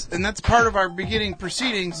 And that's part of our beginning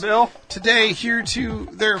proceedings. Bill, today, here to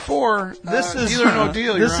therefore, this is deal or no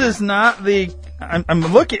deal. Your This Honor. is not the. I'm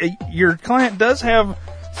looking. Your client does have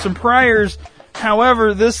some priors.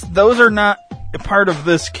 However, those are not a part of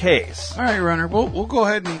this case. All right, Your Honor. We'll go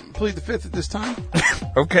ahead and plead the fifth at this time.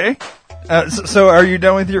 Okay. So are you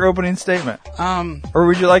done with your opening statement? Or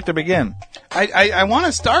would you like to begin? I want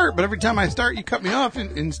to start, but every time I start, you cut me off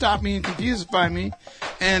and stop me and confusify me.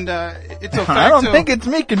 And it's a facto. I don't think it's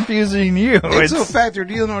me confusing you. It's a factor,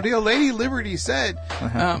 deal no deal. Lady Liberty said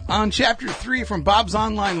on Chapter 3 from Bob's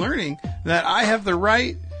Online Learning that I have the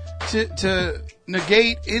right to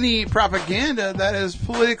negate any propaganda that is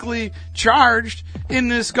politically charged in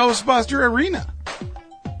this Ghostbuster arena.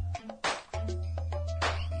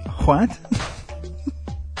 What?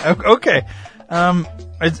 Okay.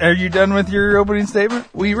 Are you done with your opening statement?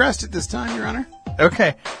 We rest at this time, Your Honor.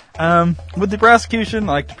 Okay. With the prosecution,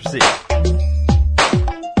 I'd like to proceed.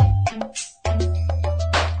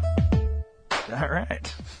 All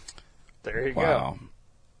right. There you go.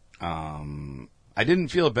 I didn't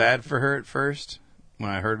feel bad for her at first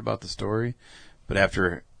when I heard about the story, but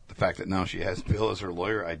after the fact that now she has Bill as her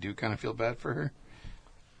lawyer, I do kind of feel bad for her.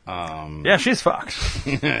 Yeah, she's fucked.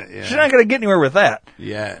 Yeah. She's not going to get anywhere with that.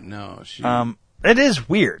 Yeah, no. She, it is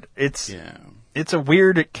weird. It's a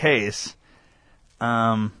weird case.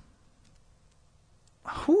 Is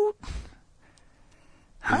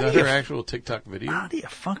that her actual TikTok video? How do you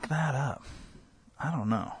fuck that up? I don't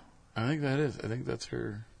know. I think that is. I think that's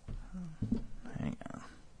her. Hang on.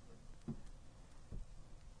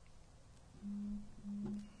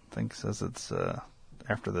 I think it says it's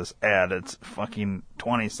after this ad, it's fucking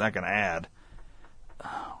 20-second ad.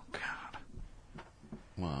 Oh God.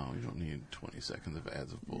 Wow, you don't need 20 seconds of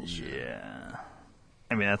ads of bullshit. Yeah.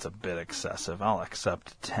 I mean, that's a bit excessive. I'll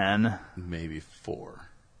accept 10. Maybe 4.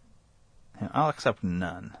 Yeah, I'll accept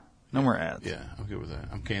none. No more ads. Yeah, I'm good with that.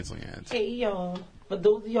 I'm canceling ads. Hey, y'all. For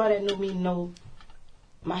those of y'all that know me, know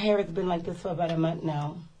my hair has been like this for about a month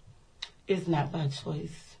now. It's not by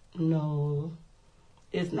choice. No,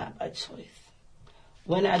 it's not by choice.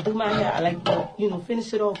 When I do my hair, I like to,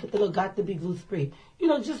 finish it off with a little Got to Be glue spray.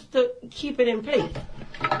 Just to keep it in place.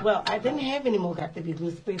 Well, I didn't have any more Got to Be glue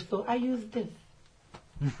spray, so I used this.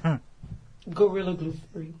 Gorilla Glue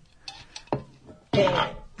spray.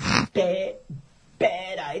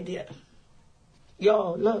 Bad idea.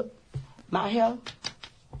 Y'all, look. My hair,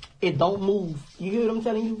 it don't move. You hear what I'm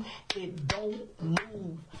telling you? It don't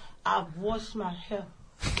move. I've washed my hair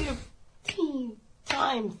 15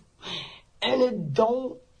 times, and it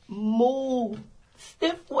don't move.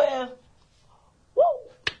 Stiff wear. Woo!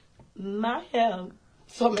 My hair.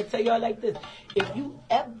 So I'm going to tell y'all like this. If you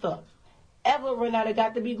ever run out of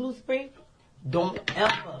Got to Be glue spray, don't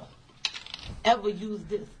ever use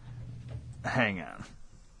this. Hang on.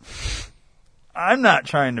 I'm not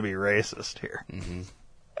trying to be racist here. Mm-hmm.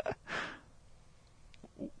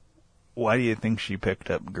 Why do you think she picked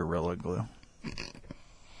up Gorilla Glue?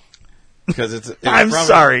 Because I'm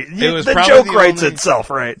sorry. The joke writes itself,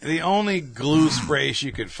 right? The only glue spray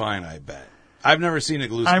she could find, I bet. I've never seen a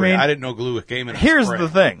glue spray. I mean, I didn't know glue came in a here's spray. the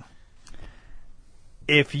thing.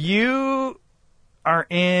 If you are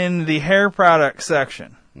in the hair product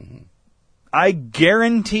section, I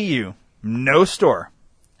guarantee you no store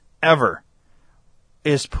ever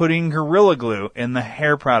is putting Gorilla Glue in the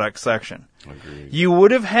hair product section. Agreed. You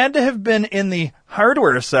would have had to have been in the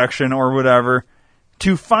hardware section or whatever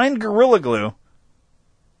to find Gorilla Glue,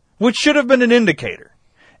 which should have been an indicator.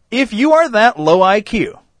 If you are that low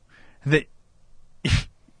IQ that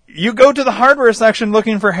you go to the hardware section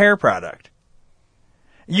looking for hair product,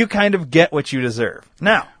 you kind of get what you deserve.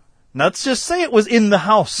 Now, let's just say it was in the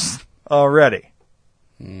house already.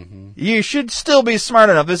 You should still be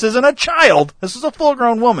smart enough. This isn't a child. This is a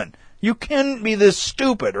full-grown woman. You can't be this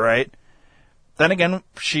stupid, right? Then again,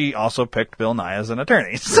 she also picked Bill Nye as an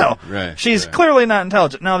attorney. So she's clearly not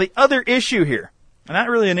intelligent. Now, the other issue here, not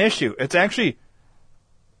really an issue, it's actually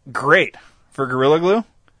great for Gorilla Glue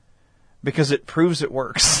because it proves it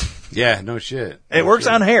works. Yeah, no shit. It works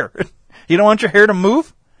on hair. You don't want your hair to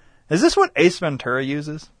move? Is this what Ace Ventura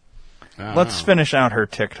uses? Let's finish out her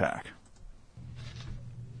TikTok.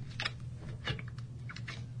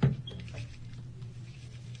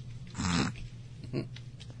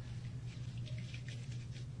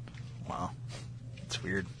 Wow. It's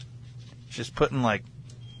weird. She's putting like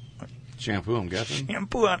shampoo, I'm guessing.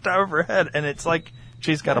 Shampoo on top of her head, and it's like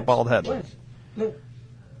she's got a bald head.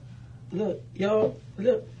 Look, y'all,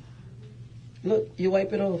 look, you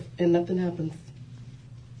wipe it off and nothing happens.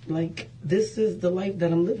 Like, this is the life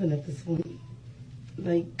that I'm living at this point.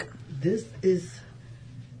 Like, this is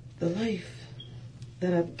the life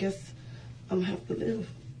that I guess I'm gonna have to live.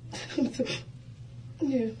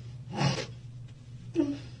 Yeah.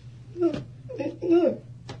 Look.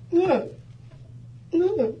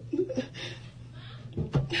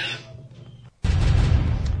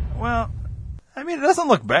 Well, I mean, it doesn't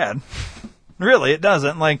look bad. Really, it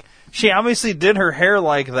doesn't. Like, she obviously did her hair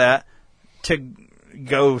like that to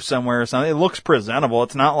go somewhere or something. It looks presentable.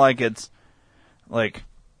 It's not like it's, like,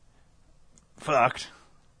 fucked.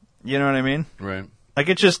 You know what I mean? Right. Like,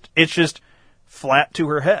 it's just flat to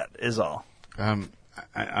her head is all.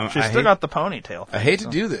 She's still got the ponytail thing, I hate to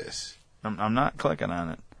do this. I'm not clicking on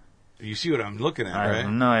it. You see what I'm looking at, I right?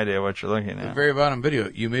 have no idea what you're looking The at. very bottom video.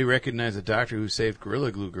 You may recognize the doctor who saved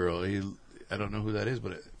Gorilla Glue Girl. I don't know who that is,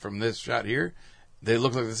 but from this shot here, they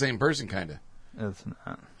look like the same person, kind of. It's not.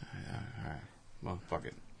 Yeah, all right. Well, fuck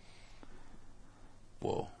it.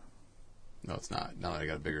 Whoa. No, it's not. Now that I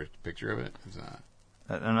got a bigger picture of it, it's not.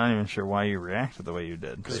 I'm not even sure why you reacted the way you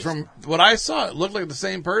did. Because from what I saw, it looked like the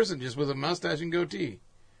same person, just with a mustache and goatee.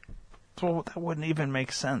 Well, that wouldn't even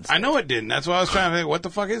make sense. I know it didn't. That's why I was trying to think, what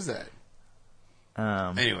the fuck is that?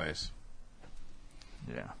 Anyways.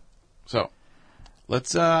 Yeah. So,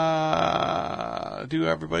 let's do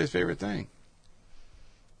everybody's favorite thing.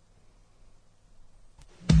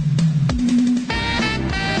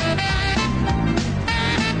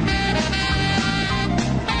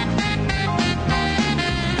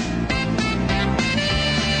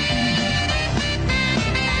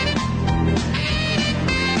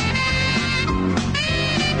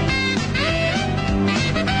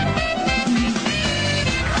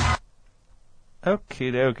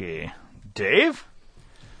 Okie dokie. Dave?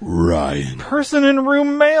 Ryan. Person in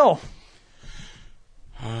room mail.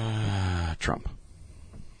 Trump.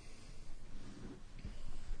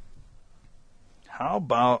 How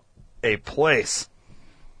about a place?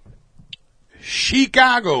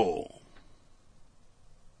 Chicago.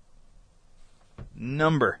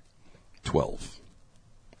 Number. 12.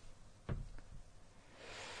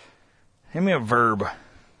 Give me a verb.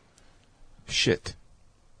 Shit.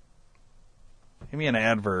 Give me an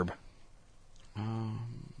adverb.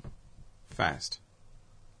 Fast.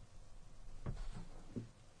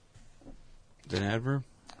 Is it an adverb?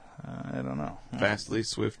 I don't know. Fastly,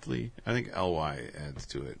 swiftly. I think ly adds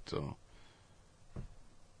to it. So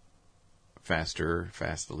faster,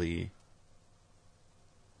 fastly.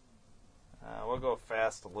 We'll go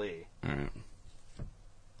fastly. All right.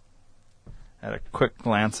 At a quick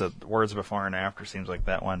glance at words before and after, seems like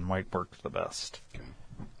that one might work the best. Okay.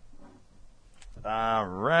 All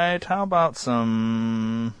right. How about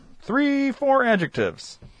some 3-4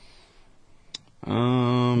 adjectives?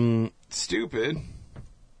 Stupid.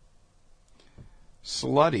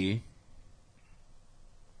 Slutty.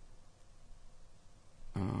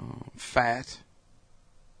 Fat.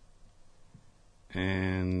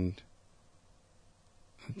 And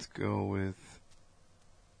let's go with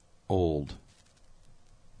old.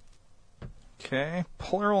 Okay.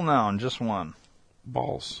 Plural noun, just one.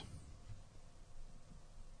 Balls.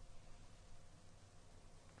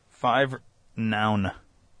 5 noun.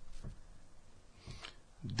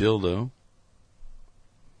 Dildo.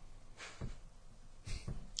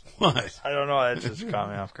 What? I don't know. That just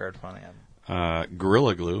caught me off guard. Funny.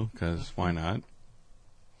 Gorilla Glue, because why not?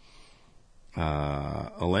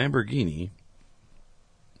 A Lamborghini,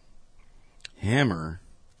 hammer,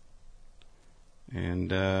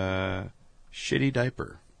 and shitty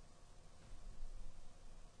diaper.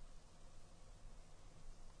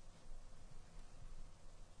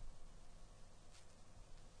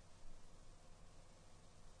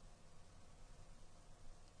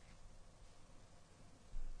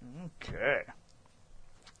 Okay.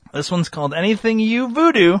 This one's called Anything You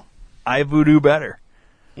Voodoo, I Voodoo Better.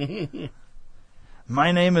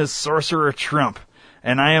 My name is Sorcerer Trump,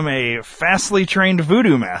 and I am a fastly trained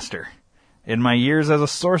voodoo master. In my years as a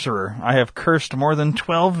sorcerer, I have cursed more than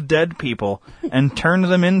 12 dead people and turned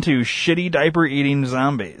them into shitty diaper-eating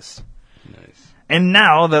zombies. Nice. And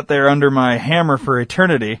now that they're under my hammer for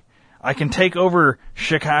eternity, I can take over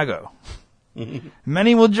Chicago.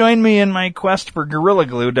 Many will join me in my quest for Gorilla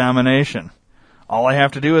Glue domination. All I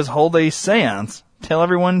have to do is hold a seance, tell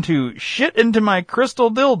everyone to shit into my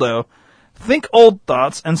crystal dildo, think old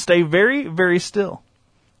thoughts, and stay very, very still.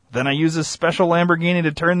 Then I use this special Lamborghini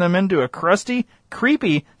to turn them into a crusty,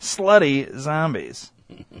 creepy, slutty zombies.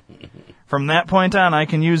 From that point on, I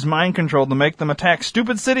can use mind control to make them attack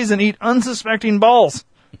stupid cities and eat unsuspecting balls.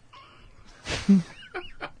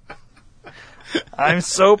 I'm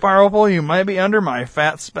so powerful, you might be under my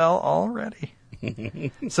fat spell already.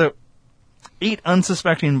 So, eat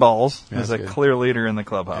unsuspecting balls is a good. clear leader in the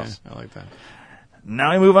clubhouse. Yeah, I like that.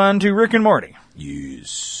 Now we move on to Rick and Morty.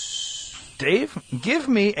 Yes. Dave, give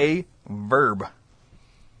me a verb.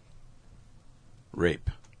 Rape.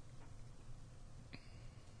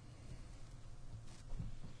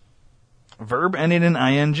 Verb ending in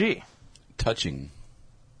ing. Touching.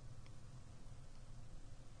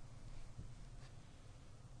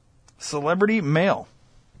 Celebrity male.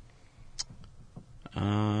 Let's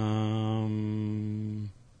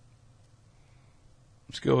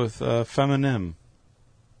go with feminem.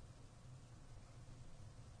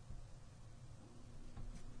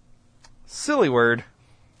 Silly word.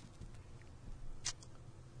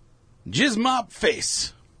 Jizzmop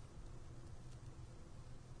face.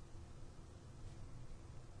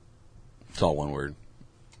 It's all one word.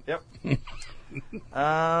 Yep. 1,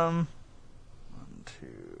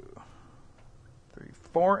 2, 3,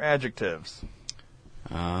 4 adjectives.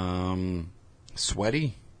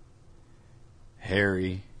 Sweaty,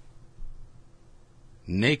 hairy,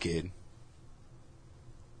 naked,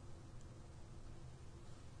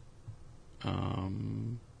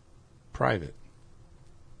 private.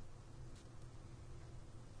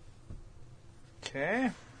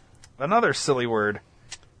 Okay. Another silly word.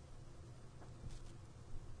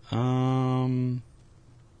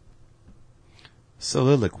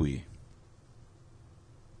 Soliloquy.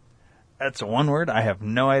 That's one word I have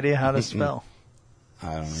no idea how to spell. I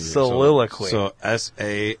don't know. Either. Soliloquy. So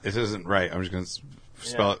S-A, this isn't right. I'm just going to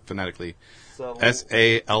spell it phonetically. Solil-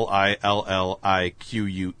 S-A-L-I-L-L-I-Q-U-E.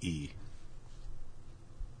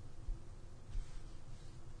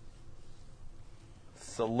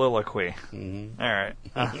 Soliloquy. Mm-hmm. All right.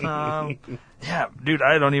 Yeah, dude,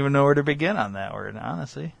 I don't even know where to begin on that word,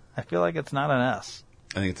 honestly. I feel like it's not an S.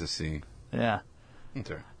 I think it's a C. Yeah.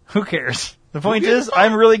 That's all right. Who cares? The point is,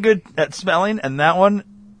 I'm really good at spelling, and that one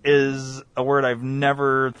is a word I've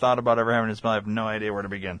never thought about ever having to spell. I have no idea where to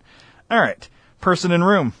begin. All right. Person in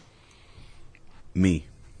room. Me.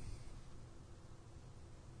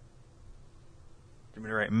 Do you want me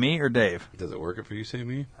to write me or Dave? Does it work if you say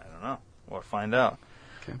me? I don't know. We'll find out.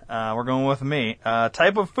 Okay. We're going with me.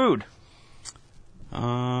 Type of food.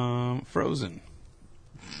 Frozen.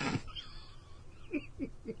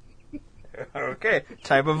 Okay.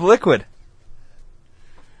 Type of liquid.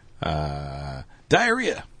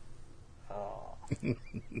 Diarrhea. Oh.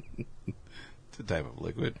 It's a type of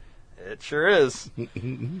liquid. It sure is.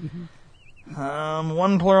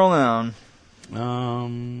 One plural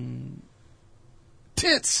noun.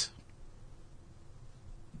 Tits.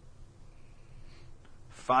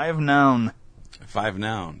 5 noun. 5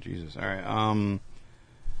 noun. Jesus. All right.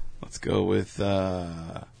 Let's go with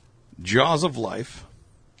Jaws of Life.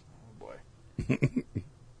 Oh boy.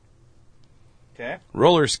 Okay.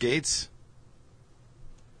 Roller skates.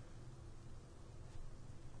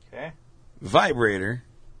 Okay. Vibrator.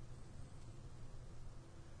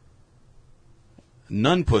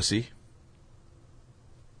 Nun pussy.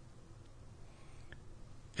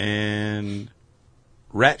 And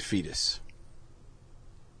rat fetus.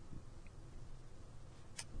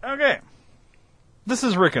 Okay. This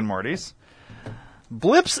is Rick and Morty's.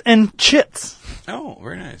 Blips and chits. Oh,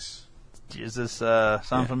 very nice. Does this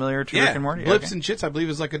sound familiar to Rick and Morty? Blips Okay. and chits, I believe,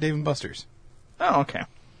 is like a Dave and Buster's. Oh, okay.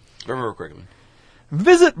 Very quickly.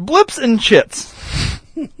 Visit Blips and Chits,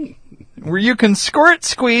 where you can squirt,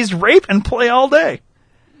 squeeze, rape, and play all day.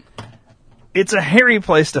 It's a hairy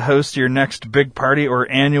place to host your next big party or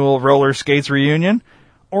annual roller skates reunion,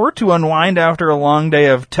 or to unwind after a long day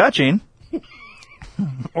of touching.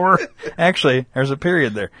 Or, actually, there's a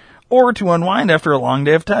period there. Or to unwind after a long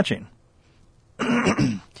day of touching.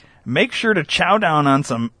 Make sure to chow down on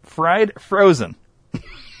some fried frozen.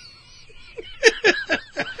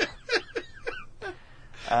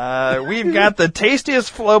 We've got the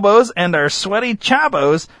tastiest Flobos, and our sweaty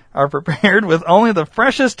Chabos are prepared with only the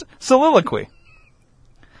freshest soliloquy.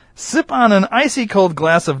 Sip on an icy cold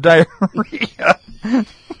glass of diarrhea.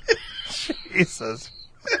 Jesus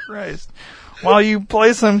Christ. While you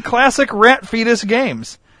play some classic rat fetus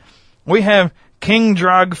games. We have King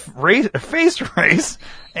Drog Face Race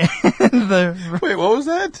and the... Wait, what was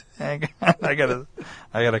that? I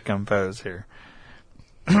gotta compose here.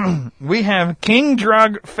 We have King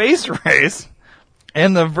Drog Face Race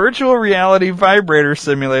and the virtual reality vibrator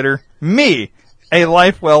simulator, Me, A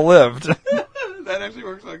Life Well Lived. That actually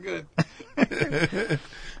works out good.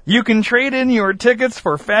 You can trade in your tickets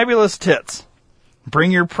for fabulous tits.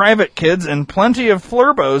 Bring your private kids and plenty of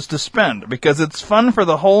flurbos to spend, because it's fun for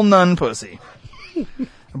the whole nun pussy.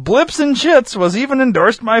 Blips and Chits was even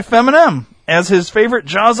endorsed by Feminem as his favorite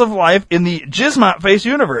Jaws of Life in the Jizmot Face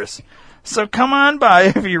universe. So come on by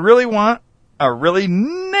if you really want a really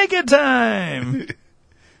naked time.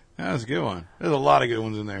 That was a good one. There's a lot of good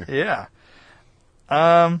ones in there. Yeah.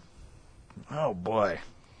 Oh boy.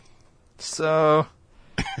 So...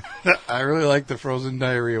 I really like the frozen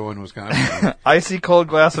diarrhea one. Was kind of fun. Icy cold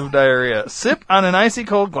glass of diarrhea. Sip on an icy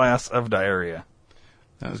cold glass of diarrhea.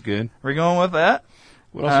 That was good. We're going with that.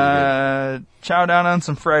 What else was good? Chow down on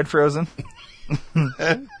some fried frozen.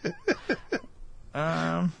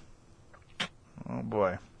 Oh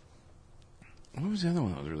boy. What was the other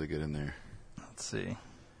one that was really good in there? Let's see.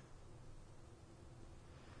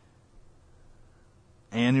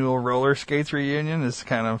 Annual roller skates reunion is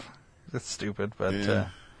kind of... That's stupid, but yeah.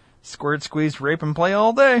 Squirt, squeeze, rape, and play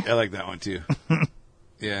all day. I like that one, too.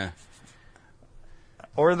 Yeah.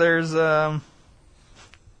 Or there's,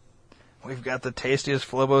 we've got the tastiest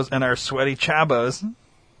Flobos and our sweaty Chabos.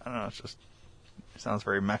 I don't know, it sounds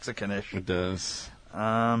very Mexican-ish. It does.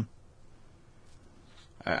 I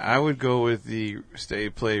would go with the stay,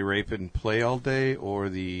 play, rape, and play all day, or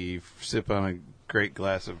the sip on a great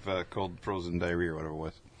glass of cold frozen diarrhea or whatever it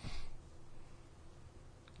was.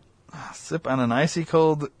 Sip on an icy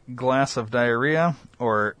cold glass of diarrhea,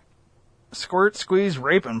 or squirt, squeeze,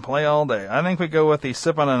 rape, and play all day. I think we go with the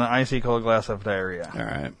sip on an icy cold glass of diarrhea. All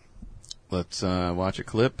right. Let's watch a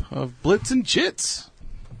clip of Blitz and Chits.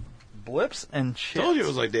 Blips and Chits. Told you it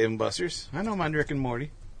was like Dave and Buster's. I know mine, Rick and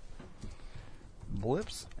Morty.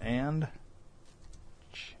 Blips and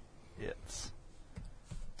Chits.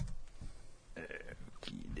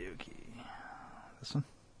 Okie dokie. This one?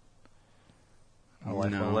 A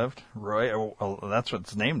Life Well Lived. Roy. Oh, that's what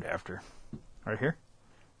it's named after. Right here.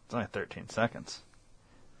 It's only 13 seconds.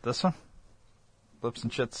 This one? Blips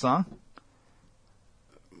and Chits song?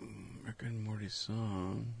 Rick and Morty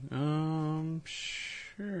song.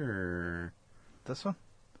 Sure. This one?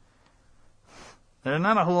 There's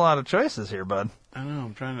not a whole lot of choices here, bud. I know.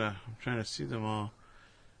 I'm trying to see them all.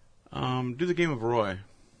 Do the Game of Roy.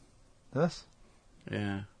 This?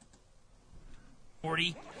 Yeah.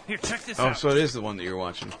 Morty, here, check this out. out. So it is the one that you're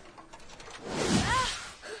watching.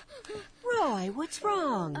 Roy, what's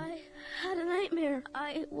wrong? I had a nightmare.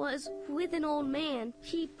 I was with an old man.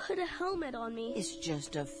 He put a helmet on me. It's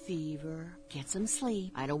just a fever. Get some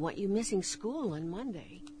sleep. I don't want you missing school on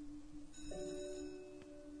Monday.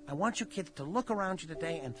 I want you kids to look around you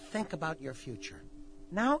today and think about your future.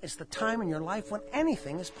 Now is the time in your life when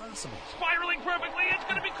anything is possible. Spiraling perfectly, it's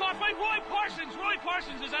going to be caught by Roy Parsons. Roy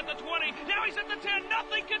Parsons is at the 20. Now he's at the 10.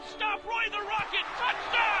 Nothing can stop Roy the Rocket.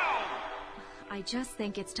 Touchdown! I just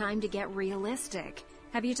think it's time to get realistic.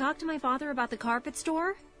 Have you talked to my father about the carpet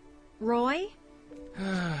store? Roy?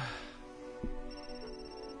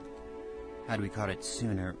 Had we caught it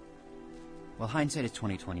sooner... Well, hindsight is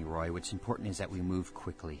 20/20, Roy. What's important is that we move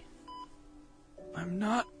quickly. I'm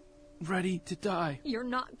not ready to die. You're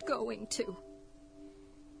not going to.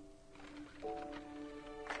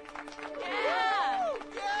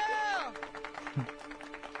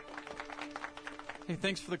 Hey,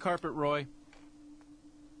 thanks for the carpet, Roy.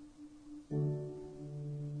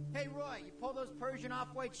 Hey, Roy, you pull those Persian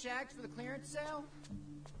off-white shags for the clearance sale?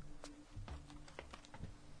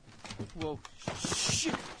 Whoa.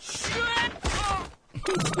 Shit!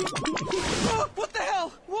 Oh, what the hell?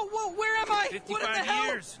 hell? Where am I? 55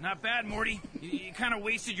 years. Not bad, Morty. You kind of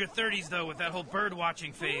wasted your 30s, though, with that whole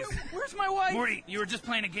bird-watching phase. Where's my wife? Morty, you were just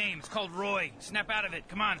playing a game. It's called Roy. Snap out of it.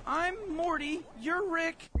 Come on. I'm Morty. You're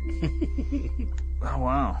Rick. Oh,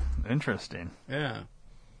 wow. Interesting. Yeah.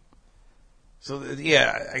 So,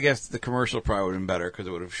 yeah, I guess the commercial probably would have been better because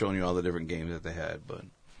it would have shown you all the different games that they had. But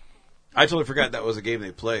I totally forgot that was a game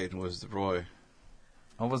they played, was the Roy.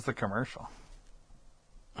 What was the commercial?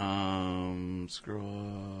 I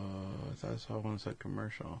thought I saw one that said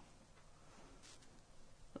commercial.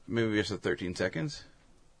 Maybe just the 13 seconds?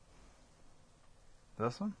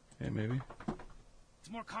 This one? Yeah, maybe. It's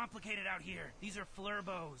more complicated out here. These are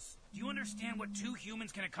flurbos. Do you understand what 2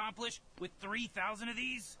 humans can accomplish with 3,000 of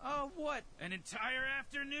these? What? An entire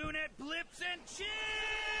afternoon at Blips and Chips!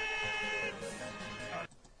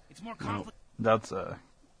 It's more complicated. That's a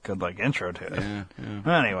good, intro to it. Yeah.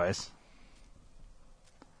 Anyways.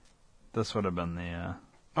 This would have been the...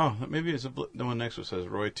 Oh, maybe it's the one next one says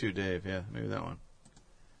Roy 2 Dave. Yeah, maybe that one.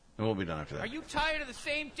 And we'll be done after that. Are you tired of the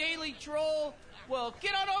same daily troll? Well,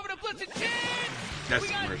 get on over to Blitz and Chips! That's we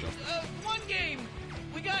the got, commercial. One game.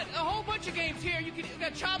 We got a whole bunch of games here. We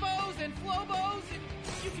got Chabos and Flobos, and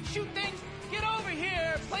you can shoot things. Get over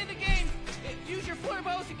here, play the game. Use your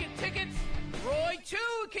Flurbos to get tickets. Roy 2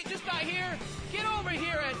 just got here. Get over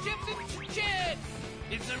here at Chips and Chips.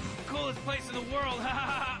 It's the coolest place in the world.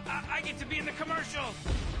 I get to be in the commercial.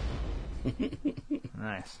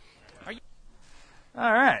 Nice.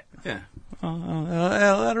 All right. Yeah.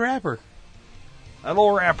 That rapper. That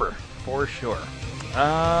little rapper, for sure.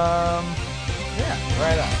 Yeah,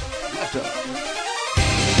 right on. Let's go.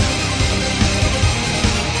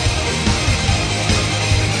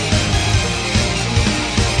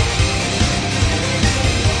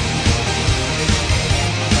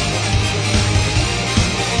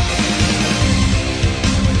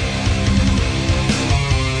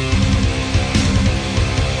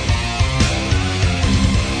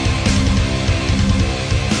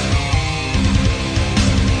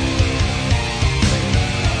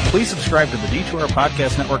 Please subscribe to the D2R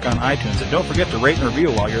Podcast Network on iTunes, and don't forget to rate and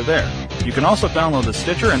review while you're there. You can also download the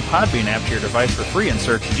Stitcher and Podbean app to your device for free and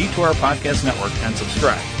search D2R Podcast Network and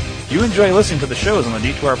subscribe. If you enjoy listening to the shows on the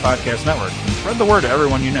D2R Podcast Network, spread the word to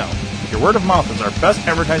everyone you know. Your word of mouth is our best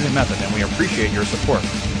advertising method, and we appreciate your support.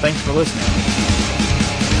 Thanks for listening.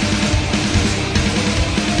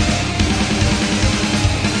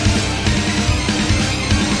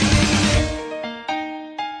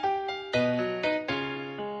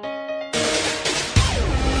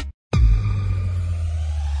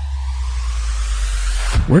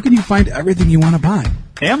 Where can you find everything you want to buy?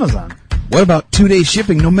 Amazon. What about 2-day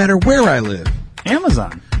shipping no matter where I live?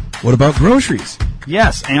 Amazon. What about groceries?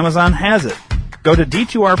 Yes, Amazon has it. Go to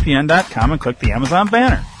d2rpn.com and click the Amazon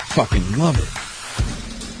banner. Fucking love it.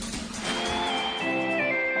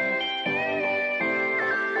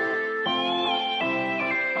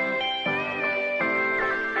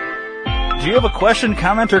 Do you have a question,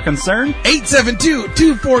 comment, or concern?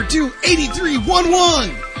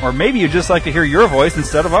 872-242-8311. Or maybe you'd just like to hear your voice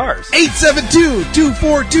instead of ours.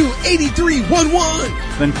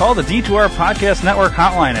 872-242-8311. Then call the D2R Podcast Network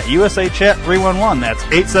hotline at USA Chat 311. That's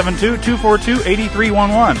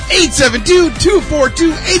 872-242-8311.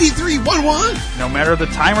 872-242-8311. No matter the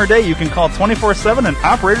time or day, you can call 24/7 and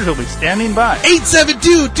operators will be standing by.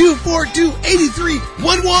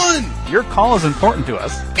 872-242-8311. Your call is important to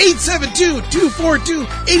us.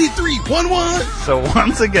 872-242-8311. So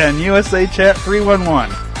once again, USA Chat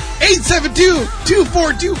 311.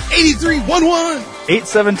 872-242-8311.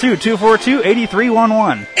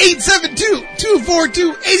 872-242-8311.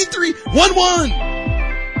 872-242-8311.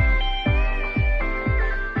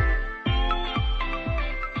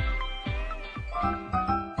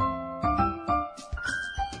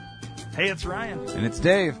 Hey, it's Ryan. And it's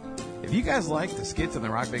Dave. If you guys like the skits on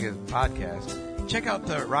the Rock Vegas podcast, check out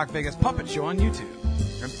the Rock Vegas Puppet Show on YouTube.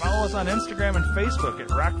 And follow us on Instagram and Facebook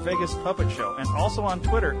at Rock Vegas Puppet Show, and also on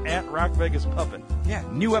Twitter at Rock Vegas Puppet. Yeah,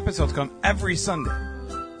 new episodes come every Sunday.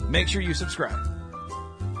 Make sure you subscribe.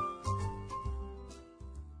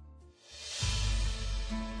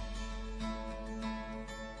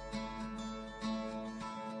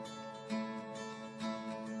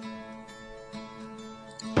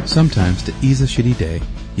 Sometimes to ease a shitty day,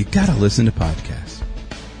 you gotta listen to podcasts.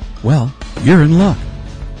 Well, you're in luck.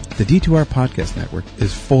 The D2R Podcast Network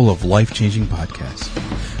is full of life-changing podcasts.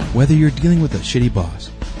 Whether you're dealing with a shitty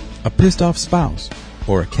boss, a pissed-off spouse,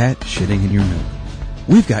 or a cat shitting in your milk,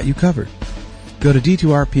 we've got you covered. Go to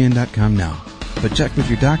D2RPN.com now, but check with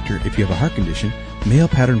your doctor if you have a heart condition, male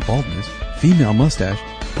pattern baldness, female mustache,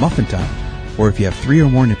 muffin top, or if you have 3 or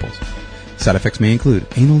more nipples. Side effects may include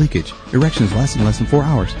anal leakage, erections lasting less than 4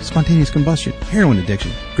 hours, spontaneous combustion, heroin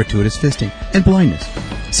addiction, gratuitous fisting, and blindness.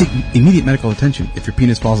 Seek immediate medical attention if your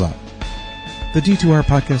penis falls out. The D2R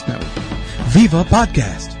Podcast Network. Viva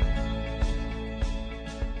Podcast!